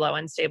fairly low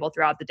and stable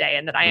throughout the day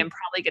and that I am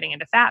probably getting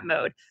into fat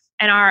mode.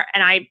 And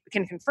I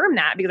can confirm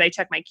that because I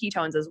check my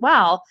ketones as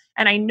well.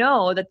 And I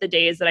know that the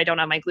days that I don't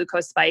have my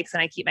glucose spikes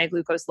and I keep my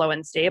glucose low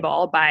and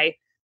stable by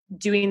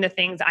doing the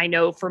things I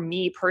know for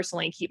me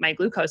personally keep my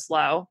glucose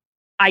low,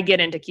 I get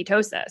into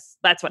ketosis.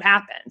 That's what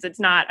happens. It's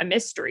not a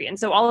mystery. And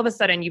so all of a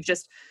sudden you've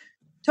just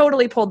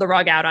totally pulled the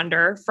rug out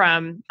under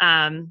from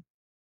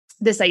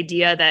this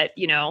idea that,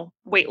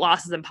 weight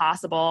loss is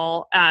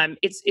impossible.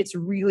 It's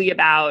really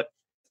about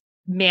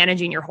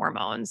managing your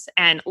hormones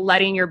and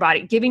letting your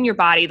body, giving your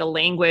body the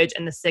language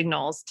and the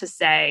signals to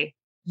say,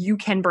 you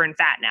can burn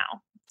fat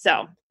now.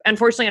 So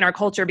unfortunately in our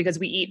culture, because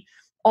we eat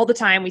all the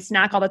time, we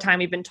snack all the time,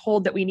 we've been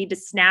told that we need to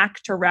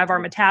snack to rev our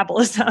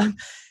metabolism.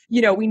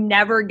 We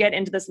never get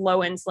into this low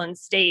insulin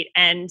state.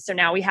 And so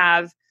now we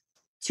have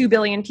 2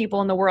 billion people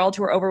in the world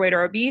who are overweight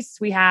or obese.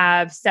 We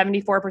have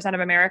 74% of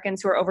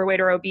Americans who are overweight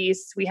or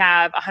obese. We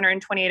have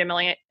 128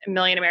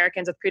 million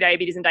Americans with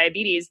prediabetes and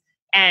diabetes.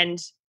 And,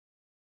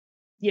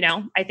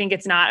 I think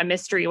it's not a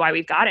mystery why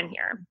we've gotten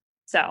here.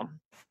 So.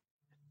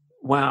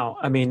 Wow.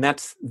 I mean,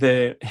 that's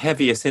the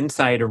heaviest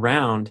insight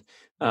around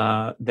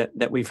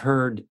that we've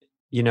heard,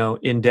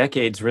 in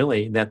decades,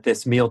 really, that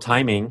this meal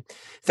timing,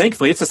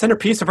 thankfully, it's the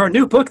centerpiece of our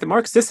new book that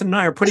Mark Sisson and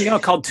I are putting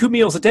out called 2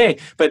 Meals a Day.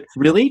 But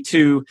really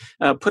to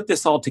put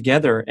this all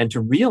together and to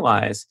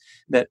realize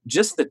that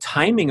just the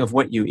timing of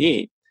what you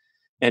eat,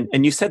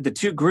 and you said the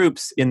two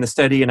groups in the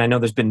study, and I know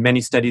there's been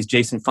many studies,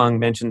 Jason Fung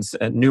mentions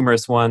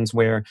numerous ones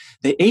where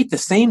they ate the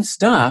same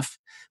stuff,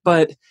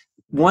 but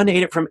one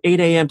ate it from 8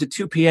 a.m. to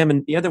 2 p.m.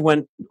 and the other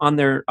one on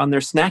their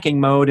snacking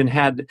mode and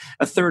had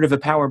a third of a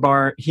power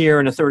bar here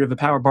and a third of a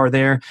power bar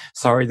there.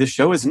 Sorry, this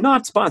show is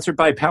not sponsored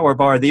by Power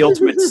Bar, the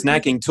ultimate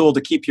snacking tool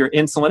to keep your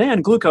insulin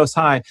and glucose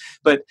high.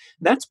 But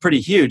that's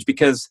pretty huge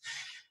because,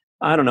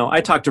 I don't know, I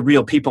talk to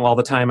real people all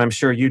the time. I'm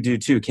sure you do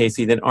too,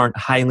 Casey, that aren't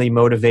highly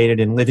motivated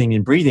in living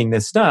and breathing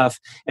this stuff.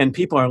 And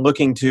people are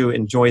looking to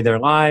enjoy their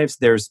lives.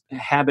 There's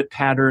habit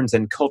patterns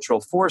and cultural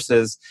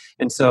forces.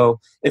 And so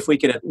if we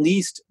could at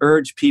least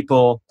urge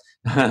people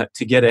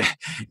to get a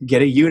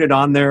unit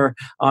on their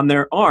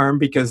arm,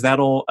 because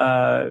that'll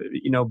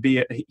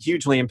be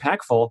hugely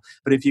impactful.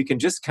 But if you can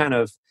just kind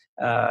of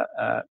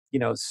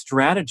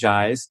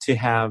strategize to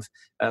have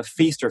a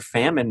feast or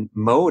famine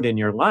mode in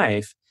your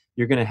life,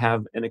 you're going to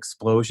have an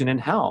explosion in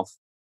health,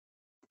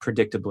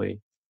 predictably.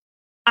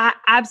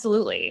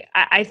 Absolutely.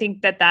 I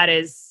think that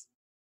is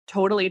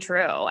totally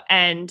true.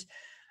 And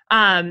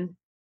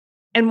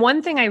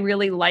one thing I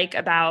really like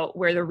about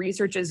where the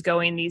research is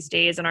going these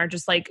days and our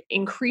just like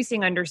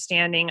increasing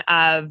understanding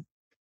of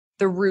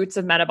the roots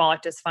of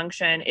metabolic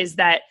dysfunction is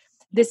that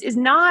this is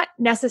not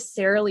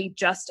necessarily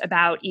just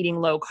about eating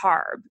low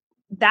carb.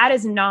 That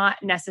is not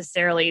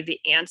necessarily the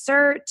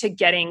answer to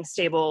getting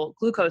stable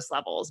glucose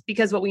levels,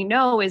 because what we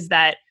know is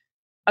that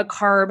a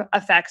carb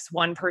affects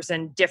one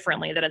person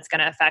differently than it's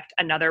going to affect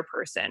another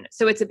person.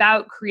 So it's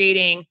about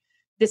creating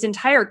this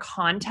entire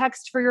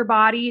context for your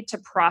body to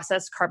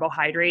process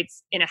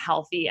carbohydrates in a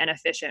healthy and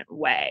efficient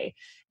way.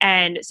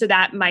 And so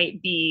that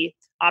might be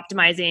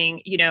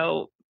optimizing,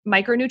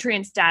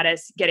 micronutrient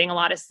status, getting a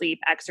lot of sleep,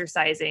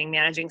 exercising,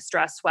 managing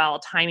stress well,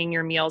 timing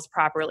your meals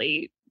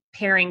properly,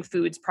 pairing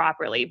foods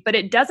properly. But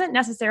it doesn't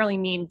necessarily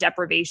mean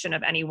deprivation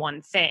of any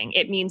one thing.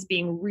 It means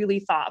being really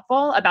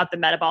thoughtful about the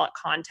metabolic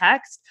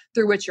context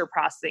through which you're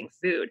processing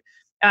food.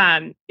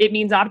 It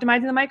means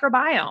optimizing the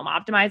microbiome,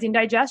 optimizing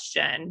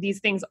digestion. These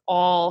things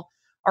all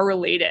are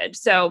related.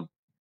 So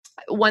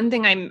one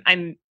thing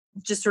I'm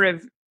just sort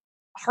of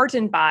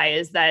heartened by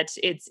is that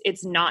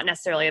it's not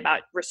necessarily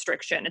about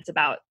restriction. It's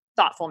about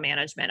thoughtful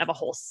management of a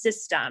whole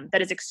system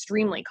that is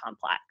extremely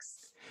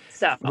complex.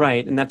 So,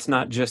 Right. And that's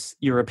not just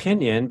your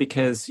opinion,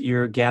 because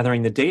you're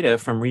gathering the data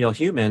from real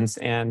humans.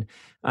 And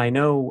I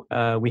know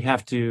we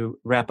have to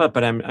wrap up,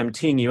 but I'm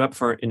teeing you up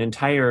for an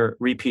entire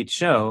repeat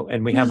show.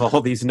 And we have all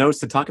these notes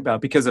to talk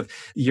about because of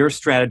your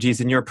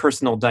strategies and your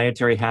personal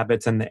dietary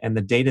habits and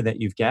the data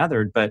that you've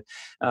gathered. But,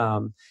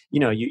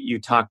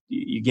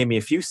 you gave me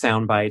a few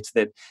sound bites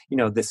that,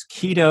 this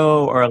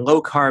keto or a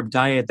low carb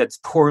diet that's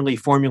poorly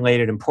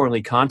formulated and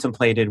poorly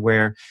contemplated,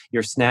 where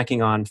you're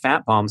snacking on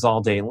fat bombs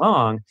all day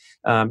long.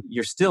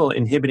 You're still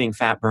inhibiting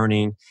fat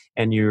burning,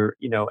 and you're,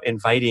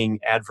 inviting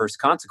adverse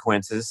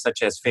consequences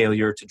such as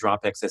failure to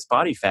drop excess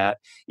body fat,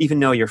 even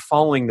though you're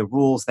following the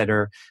rules that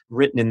are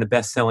written in the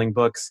best-selling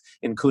books,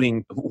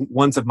 including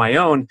ones of my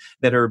own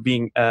that are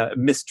being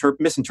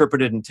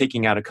misinterpreted and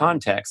taken out of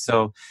context.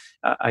 So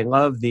I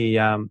love the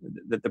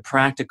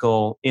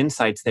practical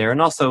insights there,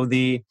 and also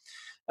the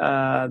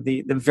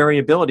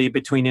variability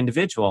between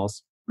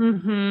individuals.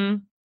 Mm-hmm.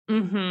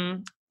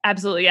 Mm-hmm.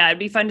 Absolutely. Yeah. It'd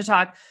be fun to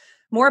talk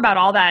more about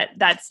all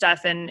that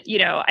stuff. And,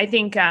 I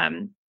think,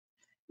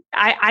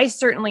 I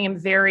certainly am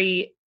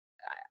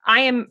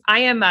I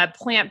am a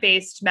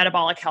plant-based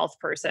metabolic health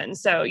person.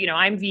 So,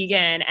 I'm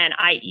vegan and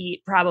I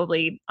eat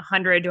probably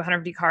 100 to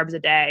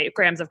 150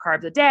 grams of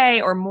carbs a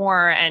day or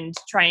more, and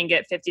try and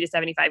get 50 to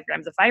 75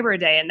 grams of fiber a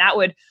day. And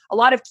a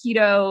lot of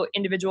keto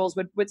individuals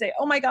would say,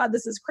 oh my God,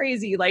 this is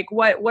crazy. Like,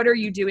 what are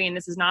you doing?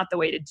 This is not the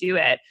way to do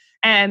it.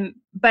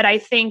 But I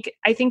think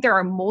there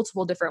are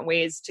multiple different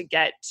ways to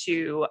get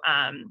to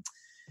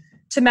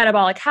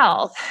metabolic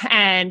health.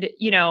 And,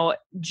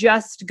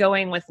 just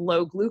going with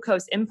low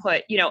glucose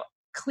input,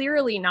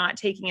 clearly not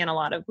taking in a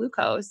lot of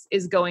glucose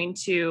is going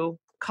to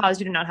cause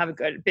you to not have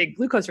a big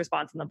glucose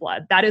response in the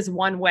blood. That is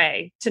one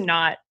way to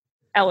not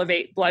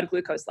elevate blood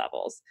glucose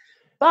levels.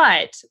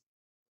 But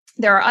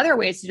there are other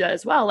ways to do that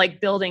as well, like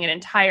building an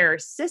entire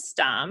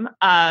system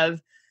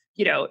of,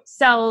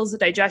 cells,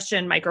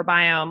 digestion,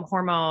 microbiome,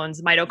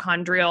 hormones,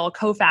 mitochondrial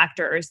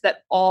cofactors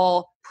that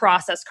all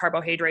process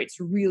carbohydrates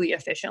really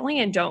efficiently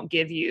and don't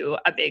give you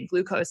a big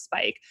glucose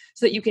spike,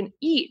 so that you can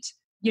eat,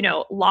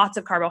 lots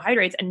of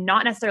carbohydrates and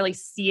not necessarily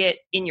see it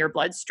in your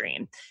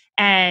bloodstream.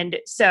 And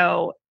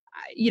so,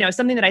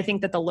 something that I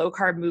think that the low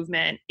carb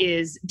movement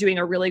is doing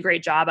a really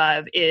great job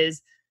of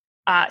is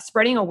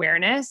spreading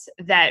awareness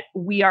that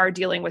we are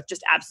dealing with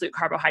just absolute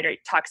carbohydrate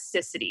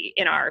toxicity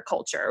in our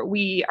culture.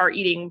 We are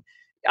eating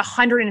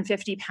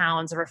 150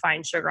 pounds of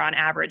refined sugar on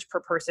average per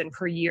person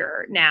per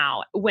year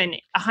now, when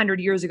 100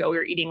 years ago we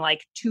were eating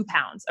like 2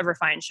 pounds of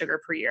refined sugar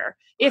per year,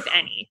 if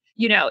any.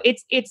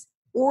 It's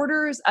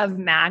orders of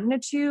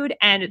magnitude,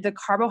 and the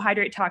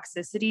carbohydrate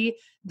toxicity,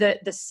 the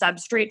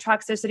substrate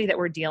toxicity that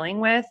we're dealing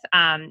with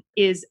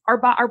is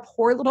our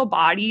poor little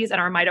bodies and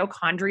our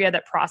mitochondria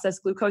that process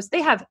glucose.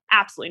 They have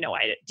absolutely no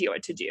idea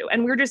what to do.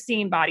 And we're just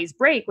seeing bodies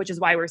break, which is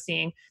why we're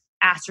seeing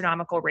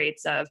astronomical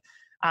rates of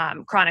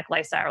chronic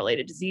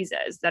lifestyle-related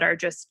diseases that are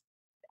just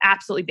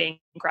absolutely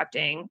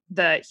bankrupting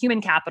the human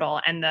capital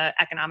and the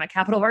economic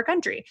capital of our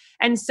country.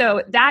 And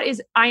so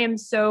I am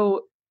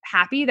so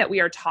happy that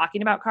we are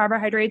talking about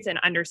carbohydrates and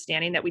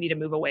understanding that we need to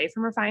move away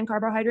from refined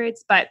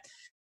carbohydrates. But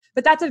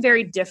that's a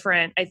very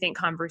different, I think,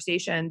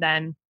 conversation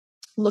than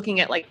looking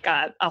at like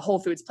a whole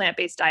foods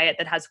plant-based diet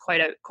that has quite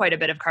a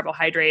bit of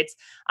carbohydrates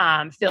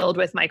filled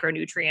with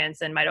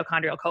micronutrients and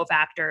mitochondrial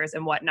cofactors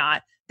and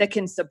whatnot that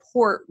can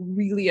support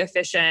really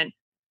efficient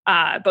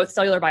both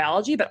cellular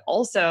biology, but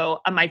also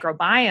a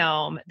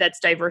microbiome that's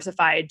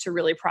diversified to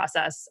really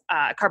process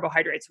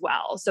carbohydrates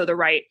well. So the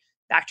right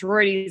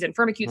Bacteroides and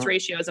firmicutes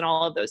ratios and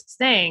all of those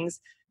things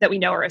that we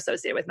know are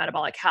associated with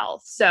metabolic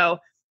health. So,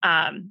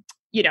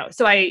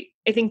 so I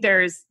think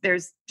there's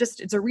just,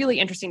 it's a really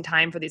interesting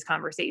time for these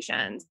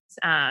conversations.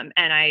 And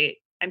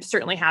I'm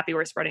certainly happy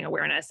we're spreading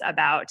awareness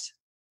about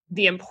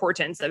the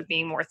importance of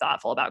being more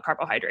thoughtful about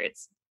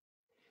carbohydrates.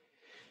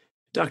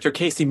 Dr.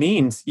 Casey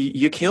Means,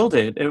 you killed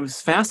it. It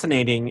was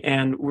fascinating.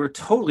 And we're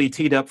totally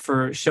teed up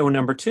for show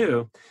number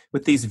 2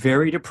 with these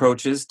varied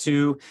approaches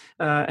to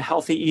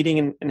healthy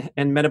eating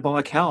and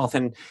metabolic health.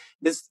 And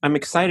this, I'm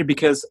excited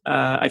because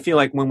I feel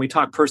like when we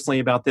talk personally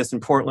about this in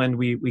Portland,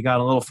 we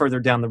got a little further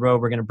down the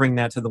road. We're going to bring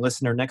that to the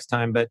listener next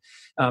time. But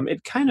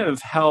it kind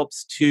of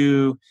helps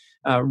to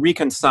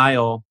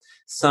reconcile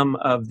some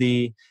of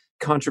the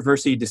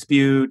controversy,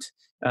 dispute,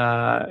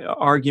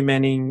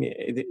 argumenting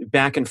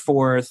back and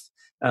forth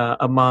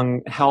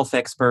among health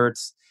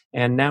experts.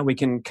 And now we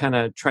can kind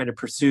of try to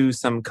pursue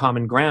some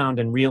common ground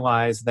and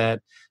realize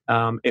that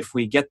if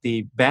we get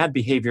the bad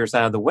behaviors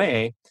out of the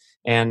way,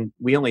 and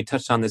we only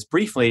touched on this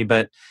briefly,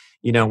 but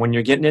when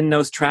you're getting in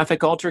those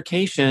traffic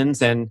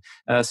altercations and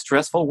a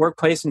stressful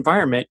workplace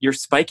environment, you're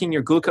spiking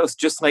your glucose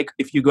just like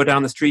if you go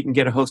down the street and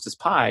get a Hostess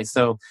pie.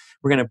 So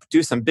we're going to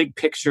do some big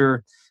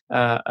picture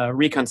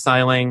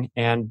reconciling,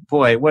 and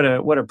boy, what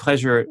a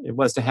pleasure it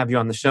was to have you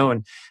on the show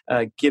and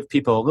give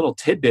people a little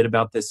tidbit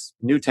about this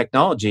new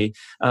technology.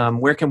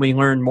 Where can we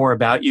learn more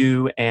about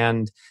you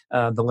and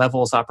the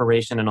Levels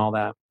operation and all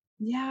that?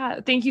 Yeah,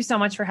 thank you so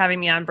much for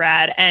having me on,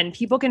 Brad. And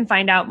people can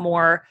find out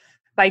more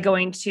by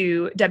going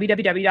to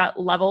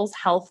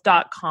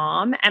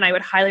www.levelshealth.com. And I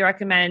would highly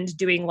recommend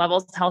doing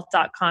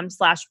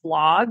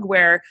levelshealth.com/blog,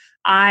 where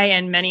I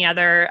and many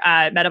other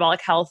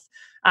metabolic health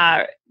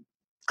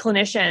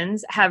clinicians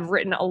have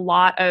written a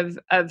lot of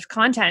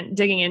content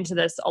digging into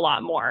this a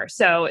lot more.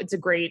 So it's a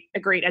great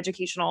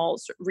educational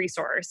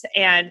resource.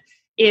 And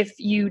if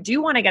you do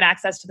want to get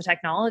access to the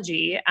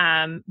technology,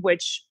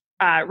 which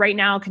right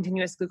now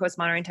continuous glucose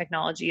monitoring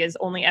technology is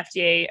only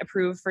FDA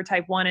approved for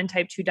type 1 and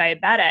type 2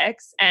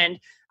 diabetics. And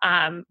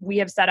we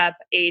have set up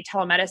a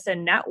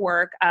telemedicine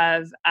network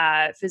of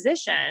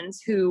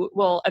physicians who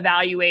will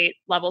evaluate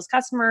Levels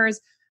customers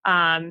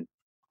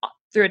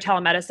through a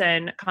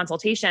telemedicine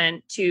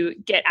consultation to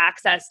get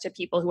access to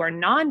people who are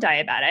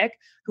non-diabetic,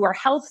 who are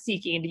health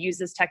seeking to use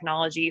this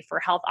technology for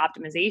health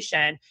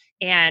optimization.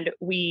 And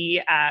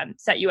we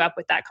set you up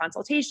with that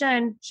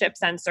consultation, ship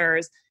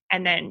sensors,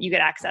 and then you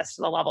get access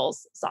to the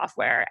Levels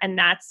software. And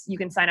you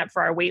can sign up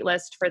for our wait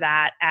list for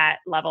that at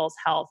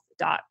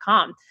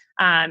levelshealth.com.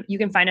 You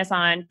can find us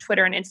on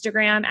Twitter and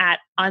Instagram at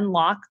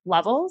Unlock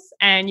Levels.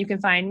 And you can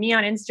find me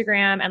on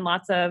Instagram and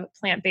lots of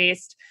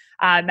plant-based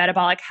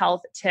metabolic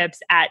health tips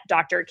at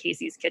Dr.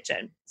 Casey's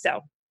Kitchen.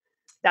 So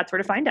that's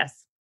where to find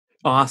us.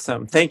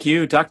 Awesome. Thank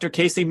you, Dr.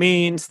 Casey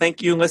Means.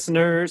 Thank you,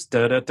 listeners.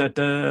 Da, da, da,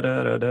 da,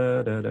 da,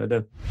 da, da, da,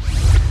 da.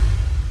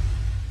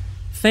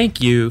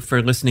 Thank you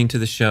for listening to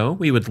the show.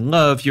 We would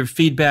love your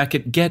feedback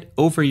at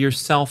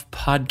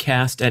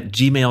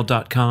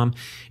getoveryourselfpodcast@gmail.com.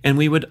 And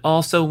we would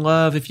also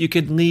love if you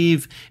could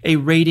leave a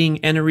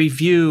rating and a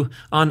review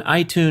on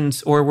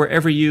iTunes or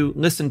wherever you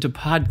listen to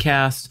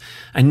podcasts.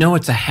 I know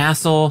it's a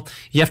hassle.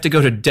 You have to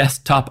go to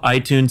desktop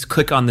iTunes,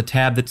 click on the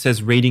tab that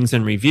says ratings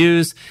and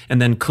reviews,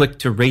 and then click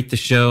to rate the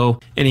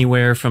show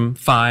anywhere from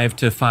 5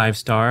 to 5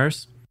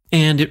 stars.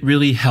 And it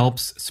really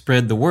helps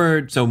spread the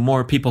word so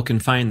more people can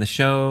find the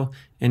show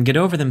and get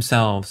over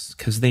themselves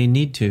because they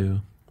need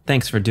to.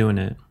 Thanks for doing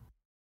it.